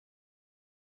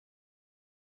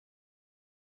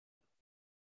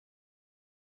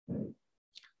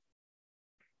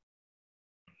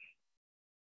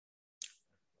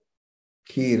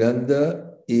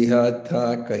 Kiranda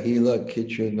ihata kahila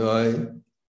kichunoi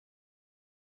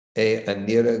e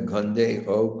anira gande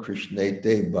o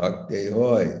krishnete bhakte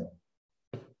hoy.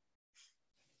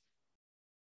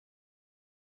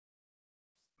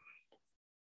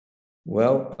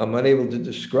 Well, I'm unable to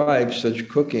describe such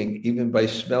cooking. Even by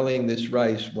smelling this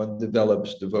rice, one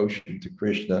develops devotion to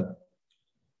Krishna.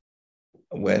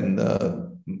 When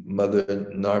Mother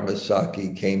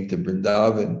Narmasaki came to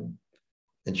Vrindavan,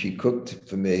 and she cooked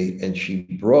for me, and she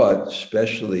brought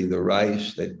especially the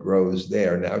rice that grows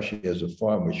there. Now she has a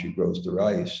farm where she grows the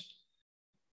rice.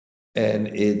 And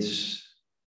it's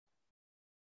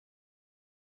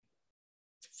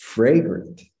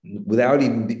fragrant. Without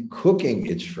even cooking,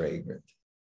 it's fragrant.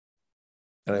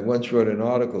 And I once wrote an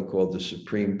article called The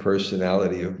Supreme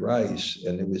Personality of Rice,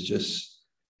 and it was just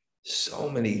so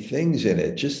many things in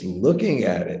it. Just looking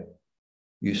at it,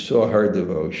 you saw her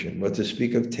devotion. What to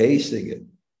speak of tasting it.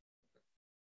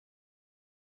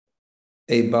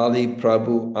 E Bali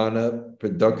Prabhu Ana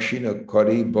Pradakshina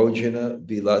Kari Bhojana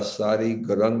Vilasari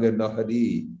Garanga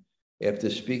Nahari. After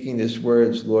speaking these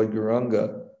words, Lord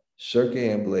Garanga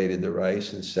circumambulated the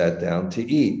rice and sat down to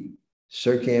eat.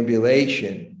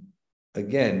 Circumambulation,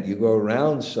 again, you go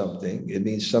around something, it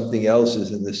means something else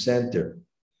is in the center.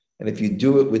 And if you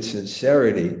do it with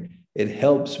sincerity, it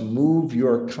helps move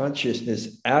your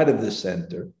consciousness out of the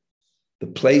center, the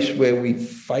place where we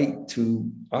fight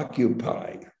to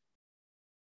occupy,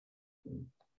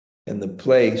 and the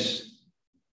place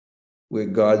where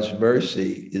God's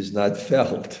mercy is not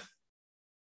felt.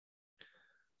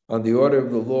 On the order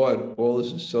of the Lord, all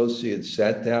his associates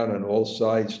sat down on all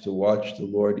sides to watch the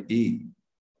Lord eat.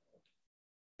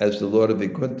 As the Lord of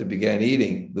Vaikuntha began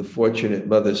eating, the fortunate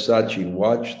Mother Sachi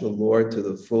watched the Lord to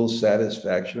the full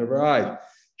satisfaction of her eyes.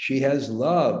 She has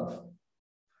love,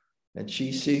 and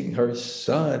she's seeing her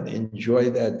son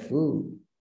enjoy that food.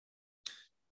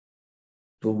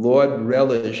 The Lord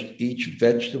relished each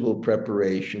vegetable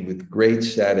preparation with great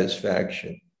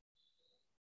satisfaction.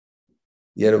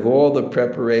 Yet of all the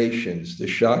preparations, the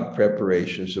shak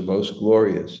preparations are most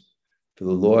glorious, for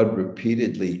the Lord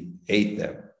repeatedly ate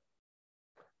them.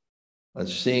 On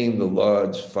seeing the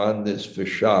Lord's fondness for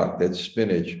shak, that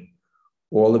spinach,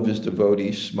 all of his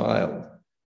devotees smiled.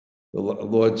 The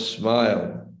Lord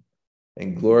smiled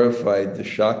and glorified the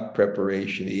shak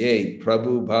preparation he ate.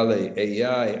 Prabhu Bale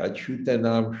Eyai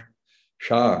Achutanam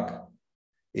Shak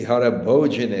Ihara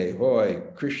Bhojane Hoy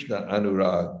Krishna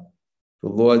Anurag. The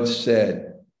Lord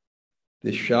said,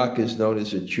 this shak is known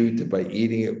as achuta. By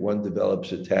eating it, one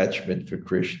develops attachment for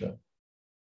Krishna.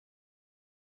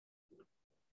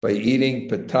 By eating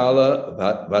patala,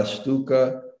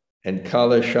 vastuka, and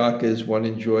kala shakas, one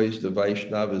enjoys the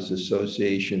Vaishnava's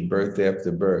association birth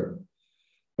after birth.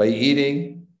 By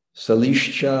eating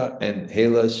salishcha and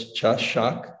helas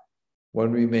chashak,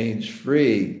 one remains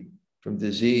free from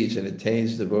disease and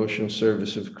attains devotional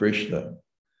service of Krishna.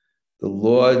 The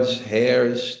Lord's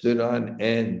hairs stood on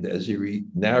end as he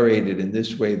narrated in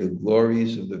this way the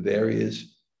glories of the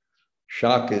various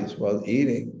shakas while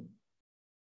eating.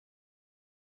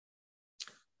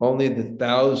 Only the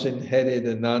thousand-headed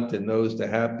Ananta knows the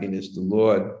happiness the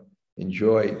Lord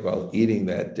enjoyed while eating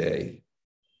that day.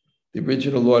 The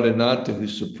original Lord Ananta, who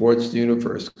supports the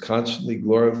universe, constantly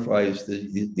glorifies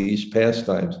these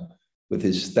pastimes with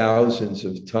his thousands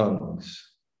of tongues.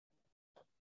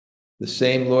 The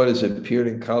same Lord has appeared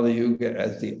in Kali Yuga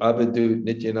as the Avadut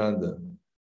Nityananda.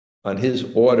 On his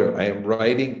order, I am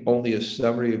writing only a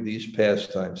summary of these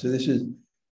pastimes. So this is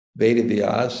Veda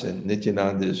Vyas, and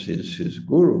Nityananda is his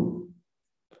guru.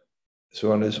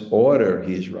 So on his order,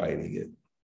 he's writing it.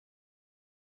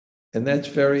 And that's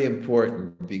very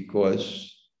important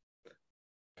because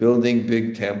building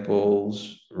big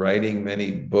temples, writing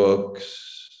many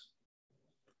books,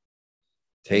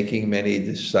 taking many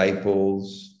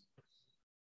disciples,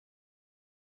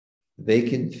 they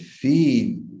can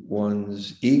feed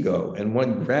one's ego, and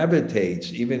one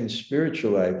gravitates, even in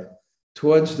spiritual life,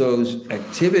 towards those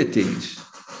activities,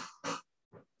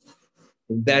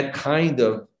 that kind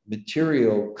of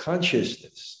material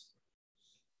consciousness.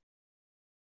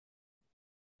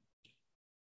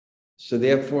 So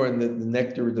therefore, in the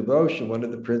Nectar of Devotion, one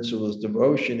of the principles of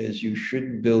devotion is you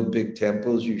shouldn't build big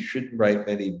temples, you shouldn't write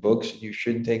many books, and you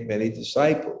shouldn't take many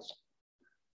disciples.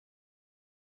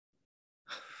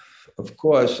 Of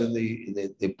course, in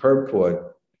the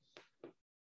purport,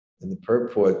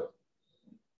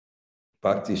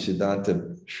 Bhakti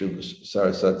Siddhanta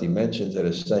Saraswati mentions that a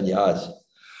sannyas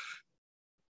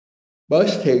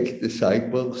must take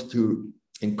disciples to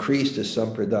increase the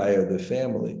sampradaya of the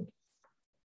family.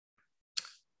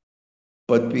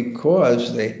 But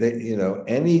because they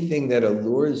anything that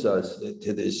allures us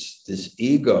to this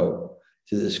ego,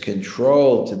 to this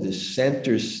control, to this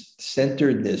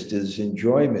centeredness, to this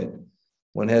enjoyment,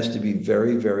 one has to be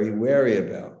very, very wary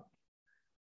about.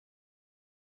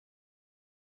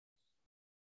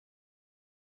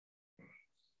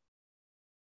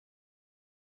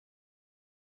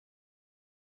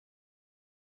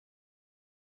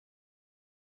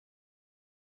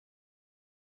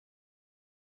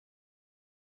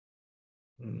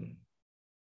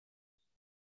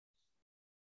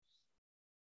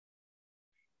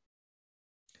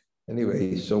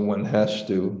 Anyway, so one has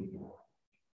to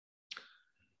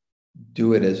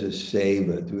do it as a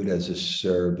seva, do it as a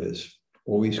service,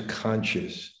 always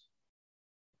conscious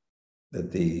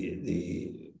that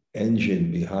the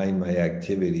engine behind my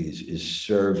activities is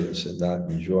service and not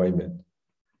enjoyment.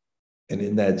 And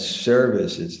in that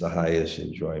service, it's the highest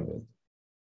enjoyment.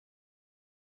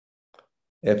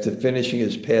 After finishing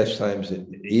his pastimes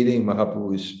and eating,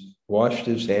 Mahaprabhu washed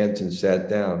his hands and sat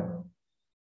down.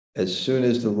 As soon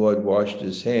as the Lord washed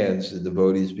his hands, the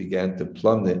devotees began to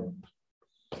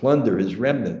plunder his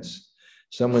remnants.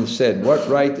 Someone said, "What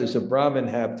right does a Brahmin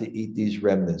have to eat these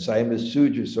remnants? I am a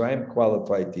Sudra, so I am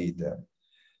qualified to eat them."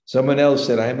 Someone else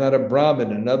said, "I am not a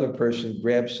Brahmin." Another person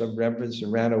grabbed some remnants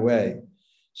and ran away.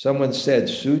 Someone said,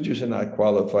 "Sudras are not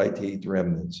qualified to eat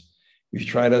remnants." You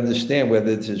try to understand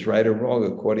whether this is right or wrong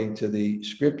according to the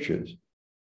scriptures.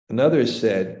 Another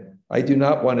said, "I do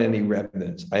not want any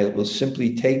remnants. I will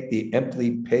simply take the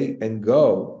empty plate and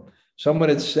go." Someone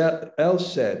else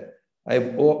said,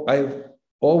 I've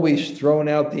always thrown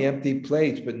out the empty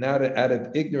plates, but now out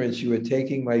of ignorance, you are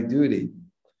taking my duty.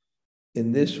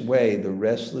 In this way, the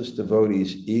restless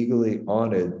devotees eagerly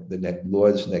honored the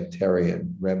Lord's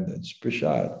nectarian remnants,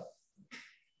 prasad.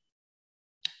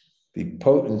 The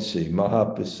potency,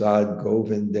 Mahaprasad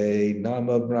Govinde,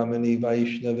 Nama Brahmani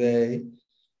Vaishnave,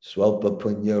 Swalpa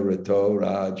Punya Rato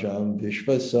Rajam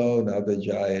Vishvaso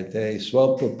Navajayate.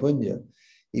 Swalpa Punya,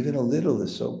 even a little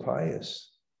is so pious.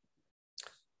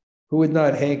 Who would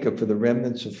not hanker for the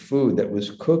remnants of food that was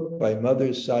cooked by Mother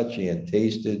Sachi and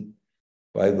tasted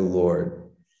by the Lord?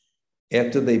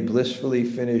 After they blissfully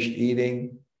finished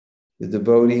eating, the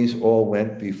devotees all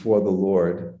went before the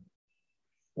Lord.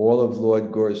 All of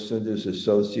Lord Gaurasundar's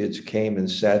associates came and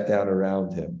sat down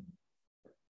around him.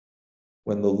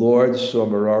 When the Lord saw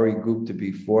Murari Gupta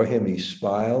before him, he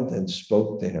smiled and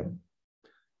spoke to him.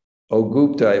 "O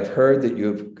Gupta, I've heard that you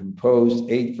have composed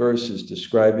 8 verses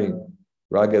describing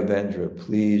Raghavendra.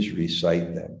 Please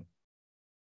recite them."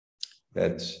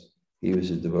 He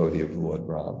was a devotee of Lord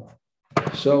Ram.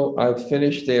 So I've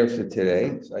finished there for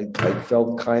today. I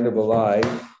felt kind of alive.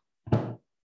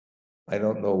 I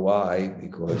don't know why,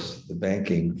 because the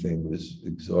banking thing was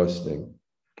exhausting.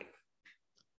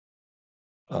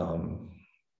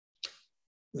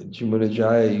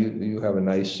 Jamunajaya, you have a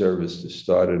nice service to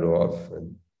start it off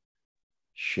and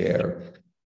share.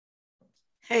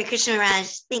 Hare Krishna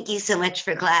Raj, thank you so much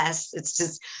for class. It's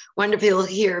just wonderful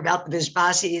to hear about the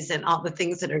Vishvashis and all the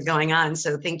things that are going on.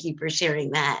 So thank you for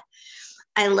sharing that.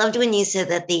 I loved when you said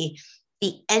that the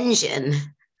engine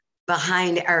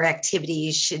behind our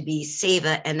activities should be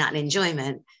seva and not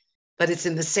enjoyment, but it's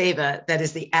in the seva that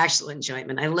is the actual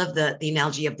enjoyment. I love the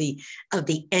analogy of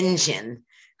the engine,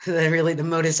 really the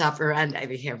modus operandi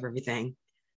we have for everything.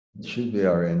 It should be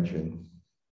our engine.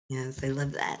 Yes, I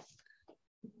love that.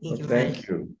 Thank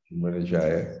you,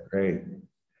 Munajaya. Great.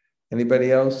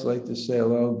 Anybody else like to say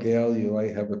hello? Gail, you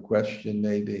might have a question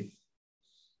maybe?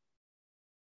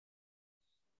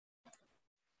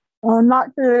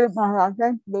 Not today, Maharaj.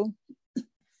 Thank you.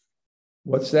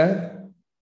 What's that?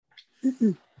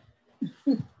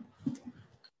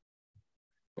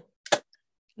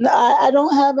 No, I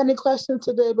don't have any questions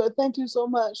today, but thank you so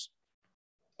much.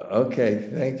 Okay,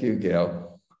 thank you,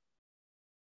 Gail.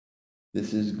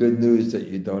 This is good news that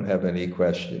you don't have any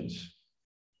questions.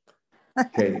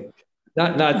 Okay,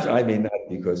 I mean, not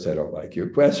because I don't like your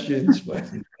questions, but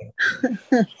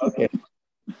okay.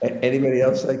 Anybody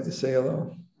else like to say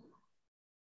hello?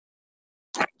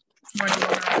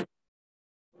 Morning.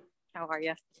 How are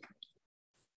you?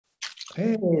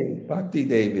 Hey, Bhakti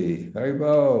Devi,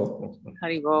 Haribo.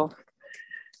 Haribo.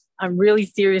 I'm really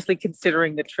seriously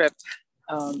considering the trip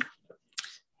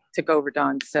to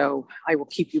Govardhan, so I will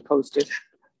keep you posted.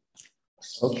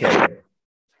 Okay.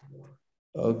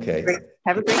 Okay.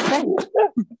 Have a great day.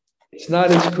 It's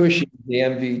not as cushy as the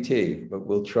MVT, but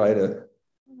we'll try to.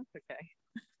 Okay.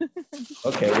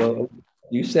 Okay, well,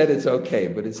 you said it's okay,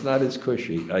 but it's not as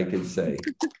cushy, I can say.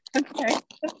 Okay.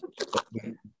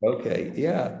 Okay,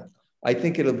 yeah. I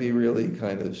think it'll be really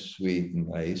kind of sweet and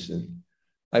nice. And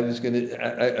I was going to,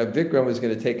 Vikram was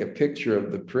going to take a picture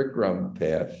of the Prikram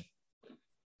path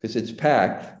because it's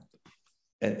packed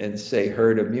and say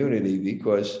herd immunity,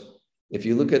 because if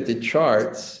you look at the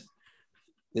charts,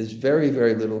 there's very,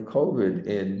 very little COVID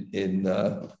in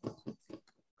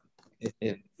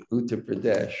Uttar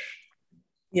Pradesh.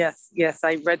 Yes,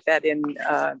 I read that in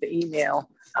the email.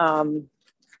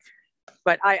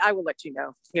 But I will let you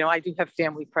know. You know, I do have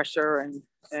family pressure and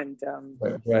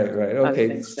Right. Okay.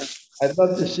 Things, so. I'd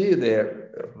love to see you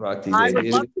there, Bhakti Devi. I would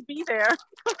love to be there.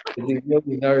 It'd be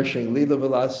really nourishing. Leela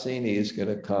Vilasini is going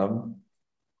to come,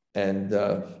 and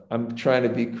I'm trying to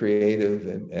be creative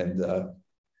and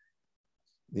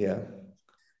yeah.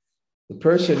 The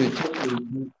person who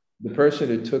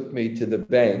took me to the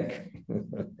bank.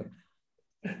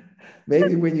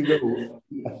 Maybe when you go,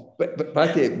 but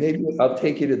Bhakti, maybe I'll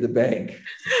take you to the bank.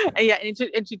 Yeah,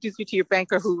 introduce you to your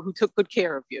banker who took good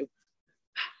care of you.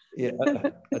 Yeah,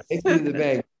 I'll take you to the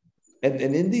bank. And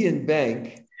an Indian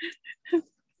bank,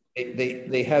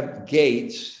 they have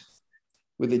gates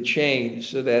with a chain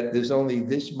so that there's only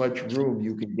this much room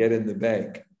you can get in the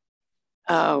bank.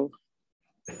 Oh,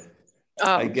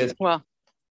 I guess. Well,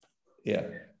 yeah.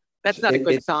 That's not a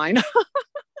good sign.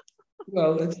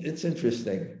 Well, it's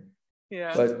interesting.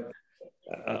 Yeah. But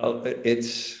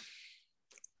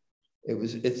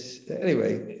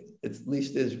anyway, at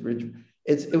least it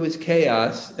was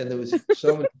chaos and there was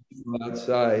so many people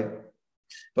outside,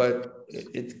 but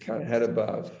it kind of had a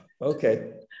bob.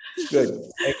 Okay, good.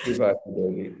 Thank you, Bhakti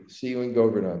Devi. See you in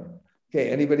Govardhan. Okay,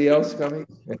 anybody else coming?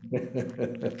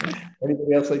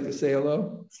 Anybody else like to say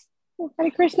hello?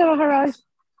 Hare Krishna Maharaj.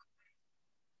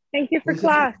 Thank you for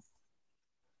class.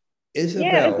 Isabel.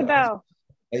 Yeah, Isabel.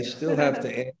 I still have to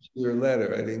answer your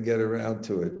letter. I didn't get around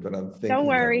to it, but I'm thinking. Don't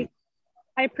worry.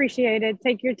 I appreciate it.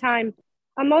 Take your time.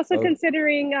 I'm also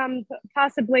considering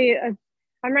possibly,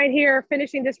 I'm right here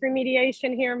finishing this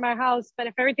remediation here in my house, but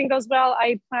if everything goes well,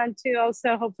 I plan to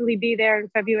also hopefully be there in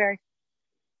February.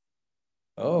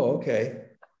 Oh, okay.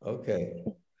 Okay.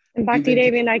 And Bhakti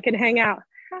Devi and I could hang out.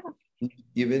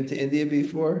 You've been to India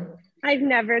before? I've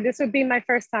never. This would be my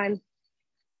first time.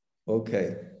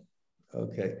 Okay.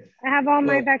 Okay. I have all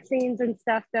my vaccines and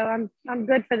stuff, though. I'm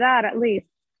good for that at least.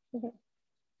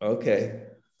 Okay.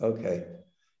 Okay.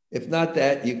 If not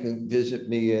that, you can visit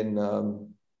me in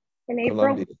April.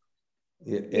 Colombia.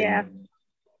 Yeah.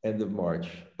 End of March.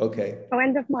 Okay. Oh,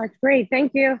 end of March. Great.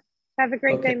 Thank you. Have a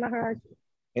great day, Maharaj.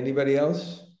 Anybody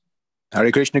else? Hare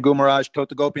Krishna Gumaraj,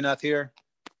 Tota Gopinath here.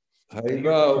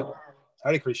 Haribo.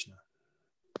 Hare Krishna.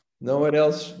 No one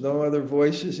else? No other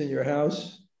voices in your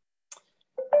house?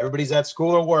 Everybody's at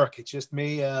school or work. It's just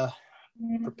me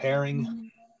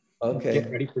preparing. Okay.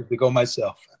 Get ready to go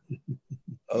myself.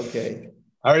 Okay.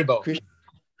 Haribo.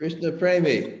 Krishna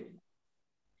Premi.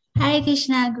 Hare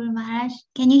Krishna, Guru Maharaj.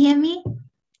 Can you hear me?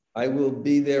 I will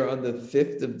be there on the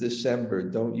 5th of December.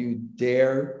 Don't you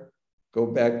dare go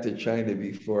back to China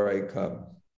before I come.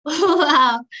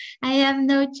 Wow, I have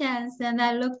no chance and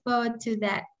I look forward to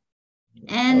that.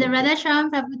 And Radhashyam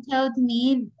Prabhu told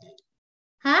me,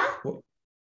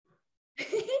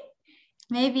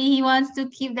 maybe he wants to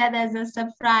keep that as a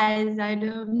surprise. I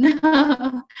don't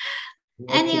know.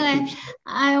 Anyway,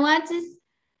 I want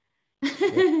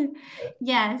to...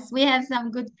 Yes, we have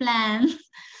some good plans.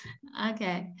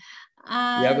 Okay. You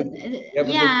have a good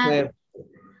plan.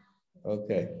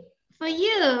 Okay. For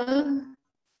you.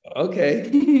 Okay.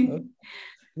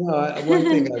 No, one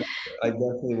thing I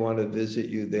definitely want to visit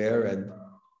you there, and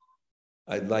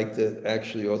I'd like to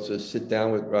actually also sit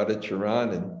down with Radha Charan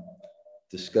and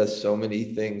discuss so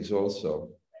many things also.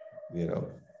 you know.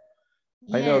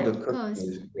 Yeah, I know the of cooking course.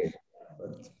 is great,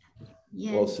 but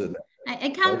Yes. also that. I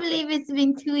can't Okay. believe it's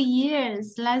been 2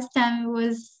 years. Last time it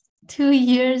was 2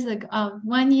 years ago,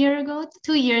 1 year ago,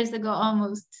 2 years ago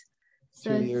almost. So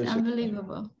 2 it's years ago.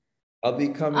 unbelievable. I'll be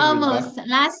coming Almost with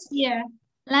last year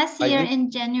in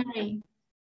January.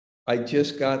 I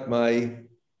just got my,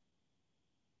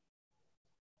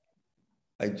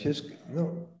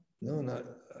 not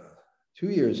 2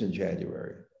 years in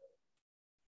January.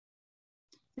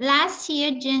 Last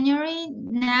year, January,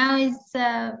 now it's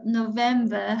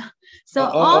November. So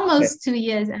Okay. almost 2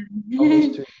 years.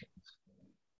 Almost 2 years.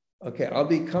 Okay, I'll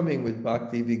be coming with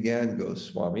Bhakti Vigan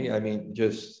Goswami. I mean,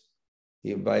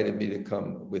 he invited me to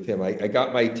come with him. I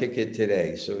got my ticket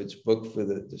today, so it's booked for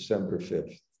the December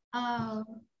 5th. Oh,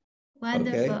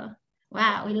 wonderful. Okay.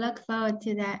 Wow, we look forward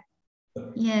to that.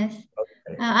 Yes.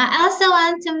 Okay. I also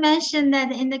want to mention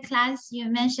that in the class you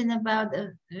mentioned about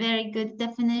a very good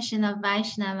definition of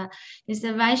Vaishnava. Is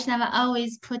the Vaishnava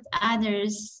always put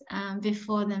others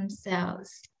before themselves.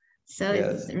 So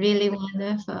Yes. it's really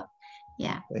wonderful.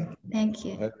 Yeah. Thank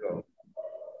you. I will.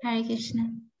 Hare Krishna.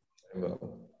 I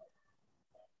will.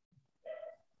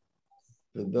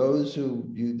 For those who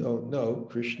you don't know,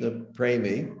 Krishna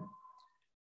Premi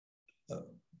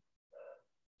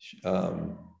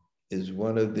is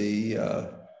one of the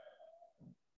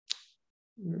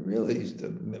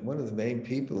one of the main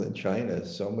people in China.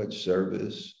 So much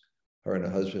service. Her and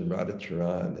her husband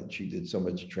Radhacharan, and she did so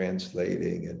much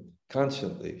translating and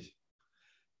constantly.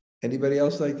 Anybody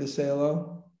else like to say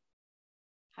hello?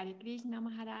 Hare Krishna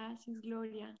Maharaj, is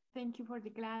Gloria. Thank you for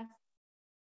the class.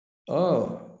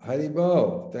 Oh,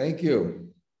 Haribo, thank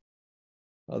you.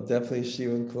 I'll definitely see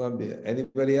you in Colombia.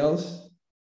 Anybody else?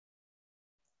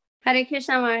 Hare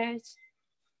Krishna Maharaj.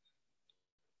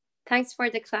 Thanks for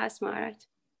the class, Maharaj.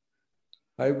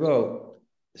 Haribo,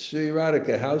 Sri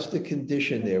Radhika, how's the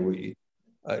condition there?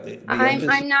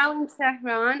 I'm now in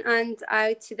Tehran, and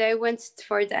I today went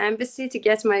for the embassy to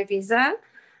get my visa,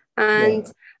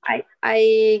 and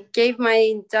I gave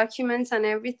my documents and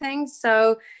everything.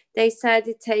 So they said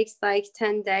it takes like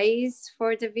 10 days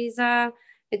for the visa.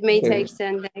 It may take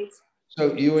 10 days.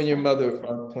 So you and your mother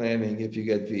are planning if you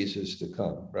get visas to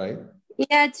come, right?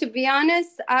 Yeah, to be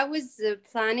honest, I was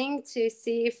planning to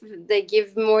see if they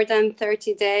give more than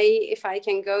 30 days, if I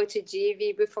can go to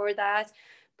GV before that.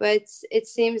 But it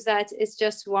seems that it's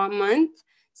just 1 month.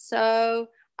 So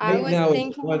I was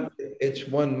thinking... It's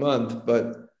 1 month,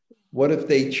 but what if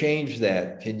they change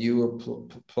that? Can you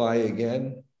apply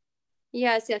again?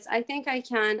 Yes, I think I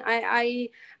can.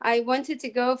 I wanted to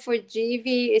go for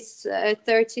GV. It's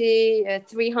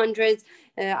 300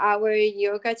 hour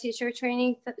yoga teacher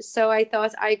training. So I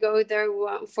thought I go there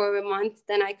for a month,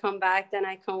 then I come back, then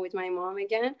I come with my mom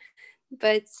again.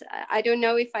 But I don't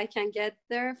know if I can get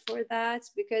there for that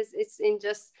because it's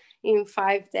in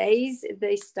 5 days.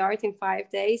 They start in 5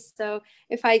 days. So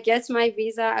if I get my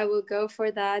visa, I will go for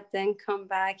that, then come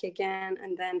back again.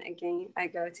 And then again, I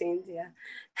go to India.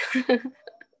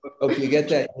 If you get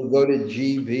that, you go to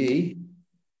GV.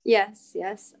 Yes.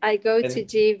 I go to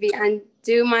GV and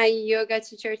do my yoga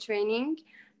teacher training.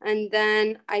 And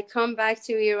then I come back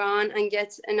to Iran and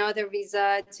get another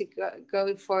visa to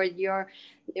go for your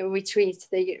retreat,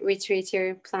 the retreat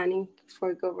you're planning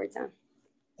for Govardhan.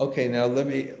 Okay, now let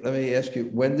me ask you,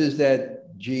 when does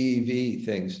that GV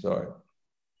thing start?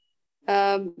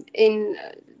 In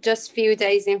just few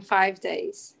days, in 5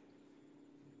 days,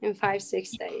 in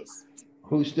 5-6 days.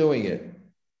 Who's doing it?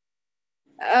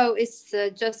 Oh, it's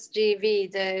just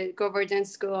GV, the Govardhan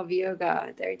School of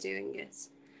Yoga. They're doing it.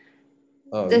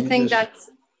 Oh, the thing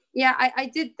I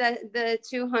did the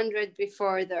 200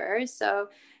 before there, so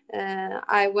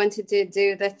I wanted to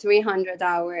do the 300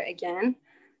 hour again.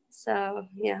 So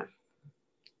yeah.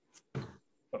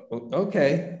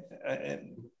 Okay.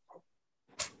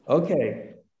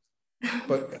 Okay.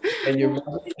 But and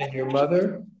your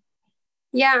mother?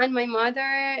 Yeah, and my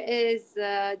mother is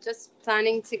just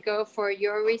planning to go for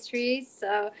your retreat.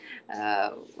 So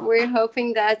we're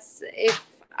hoping that if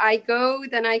I go,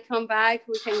 then I come back,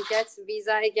 we can get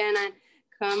visa again and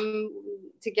come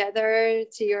together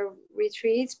to your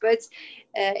retreat. But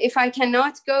if I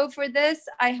cannot go for this,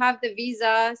 I have the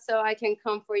visa, so I can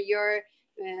come for your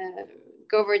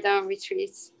Govardhan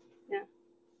retreats. Yeah.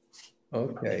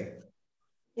 Okay.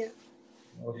 Yeah.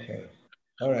 Okay.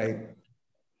 All right.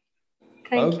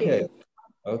 Thank you.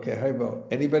 Okay. Haribo.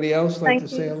 Anybody else like to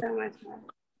say? Thank you so much.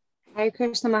 Hare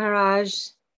Krishna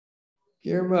Maharaj.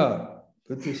 Girma,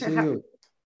 good to see you.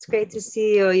 It's great to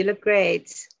see you. You look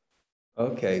great.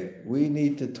 Okay, we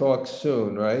need to talk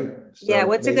soon, right? So yeah,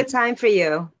 what's a good time for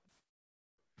you?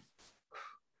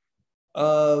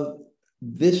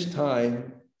 This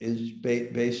time is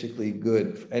basically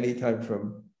good. Anytime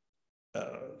from,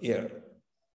 when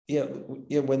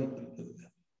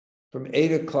from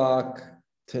 8 o'clock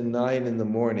to 9 in the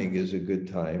morning is a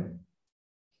good time.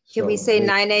 Can we say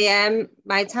 9 a.m.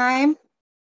 my time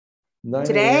 9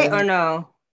 today a.m.? or no?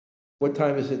 What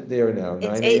time is it there now?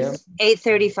 It's 9 a.m.?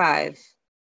 8:35.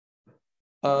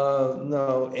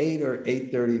 No, 8 or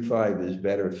 8:35 is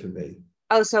better for me.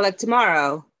 Oh, so like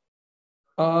tomorrow?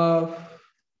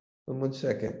 1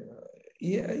 second.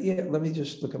 Yeah. Let me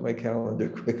just look at my calendar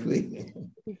quickly.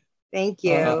 Thank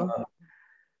you.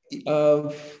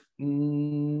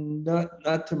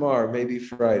 Not tomorrow, maybe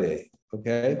Friday.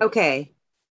 Okay. Okay.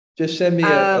 Just send me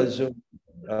a Zoom.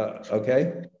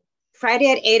 Okay.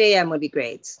 Friday at 8 a.m. would be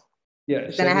great.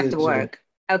 Yeah. Then I have to work.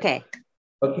 Okay.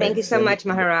 Thank you so much,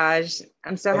 Maharaj.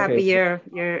 I'm so happy you're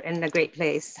in a great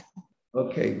place.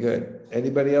 Okay, good.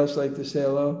 Anybody else like to say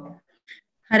hello?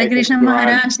 Hare Krishna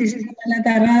Maharaj, this is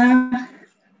Malatara.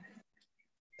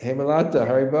 Hey Malata,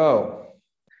 Haribo.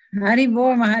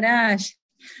 Haribo Maharaj.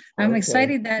 I'm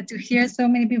excited that to hear so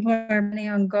many people are planning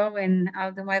on go, and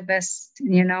I'll do my best,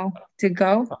 to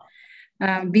go.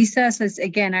 Visas is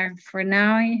again are for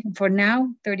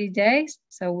now 30 days.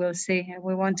 So we'll see.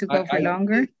 We want to go for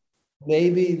longer.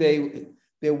 Maybe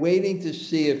they're waiting to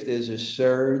see if there's a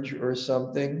surge or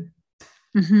something.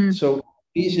 Mm-hmm. So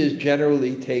visas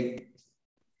generally take,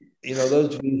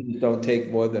 those visas don't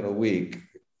take more than a week,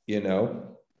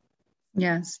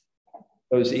 Yes.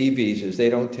 Those e-visas, they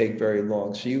don't take very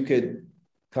long. So you could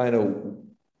kind of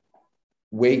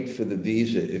wait for the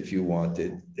visa if you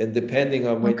wanted. And depending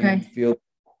on when you feel,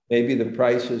 maybe the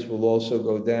prices will also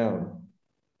go down.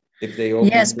 If they open.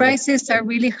 Yes, prices are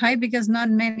really high because not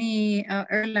many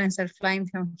airlines are flying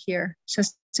from here.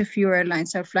 Just a few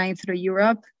airlines are flying through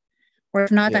Europe. Or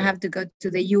if not, I have to go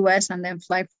to the US and then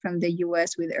fly from the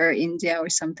US with Air India or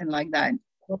something like that.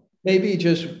 Maybe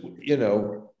just,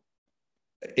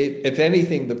 if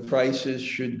anything, the prices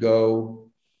should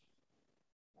go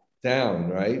down,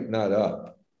 right? Not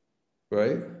up,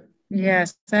 right?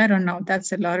 Yes, I don't know.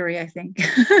 That's a lottery, I think.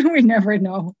 We never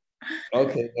know.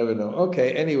 Okay, never know.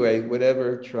 Okay, anyway,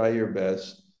 whatever, try your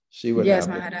best. See what happens.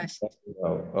 Maharaj.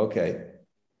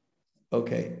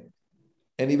 Okay.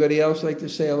 Anybody else like to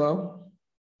say hello?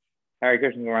 Hare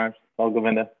Krishna Maharaj. All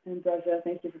Govinda.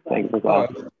 Thank you for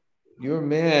calling. Your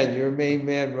main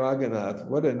man, Raghunath.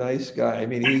 What a nice guy. I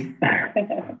mean,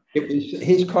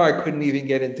 his car couldn't even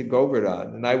get into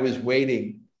Govardhan. And I was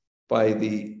waiting by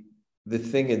the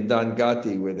thing in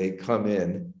Dangati where they come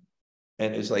in.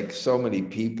 And there's like so many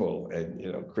people and,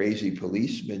 crazy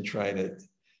policemen trying to,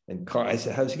 and car. I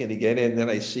said, how's he going to get in? Then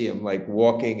I see him like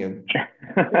walking and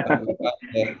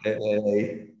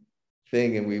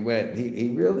thing, and we went. He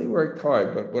really worked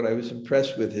hard, but what I was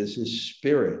impressed with is his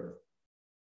spirit.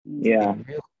 Yeah. He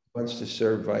really wants to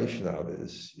serve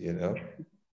Vaishnavas,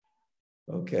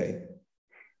 Okay.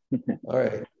 All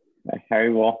right.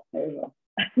 Haribo.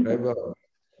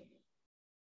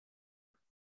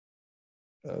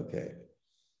 Okay.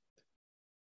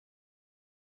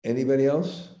 Anybody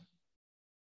else?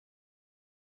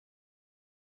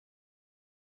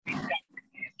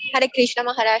 Hare Krishna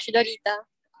Maharaj, Dorita.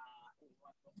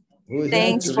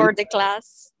 Thanks for the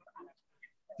class.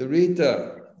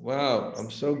 Dorita, wow, I'm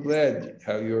so glad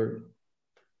how you're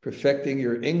perfecting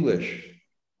your English.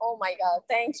 Oh my God,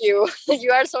 thank you.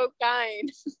 You are so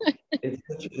kind.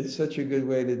 It's such a good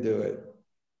way to do it.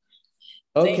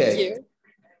 Okay. Thank you.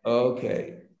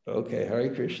 Okay, Hare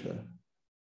Krishna.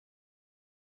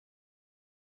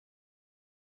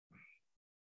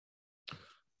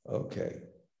 Okay.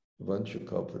 Vancha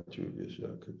kalpa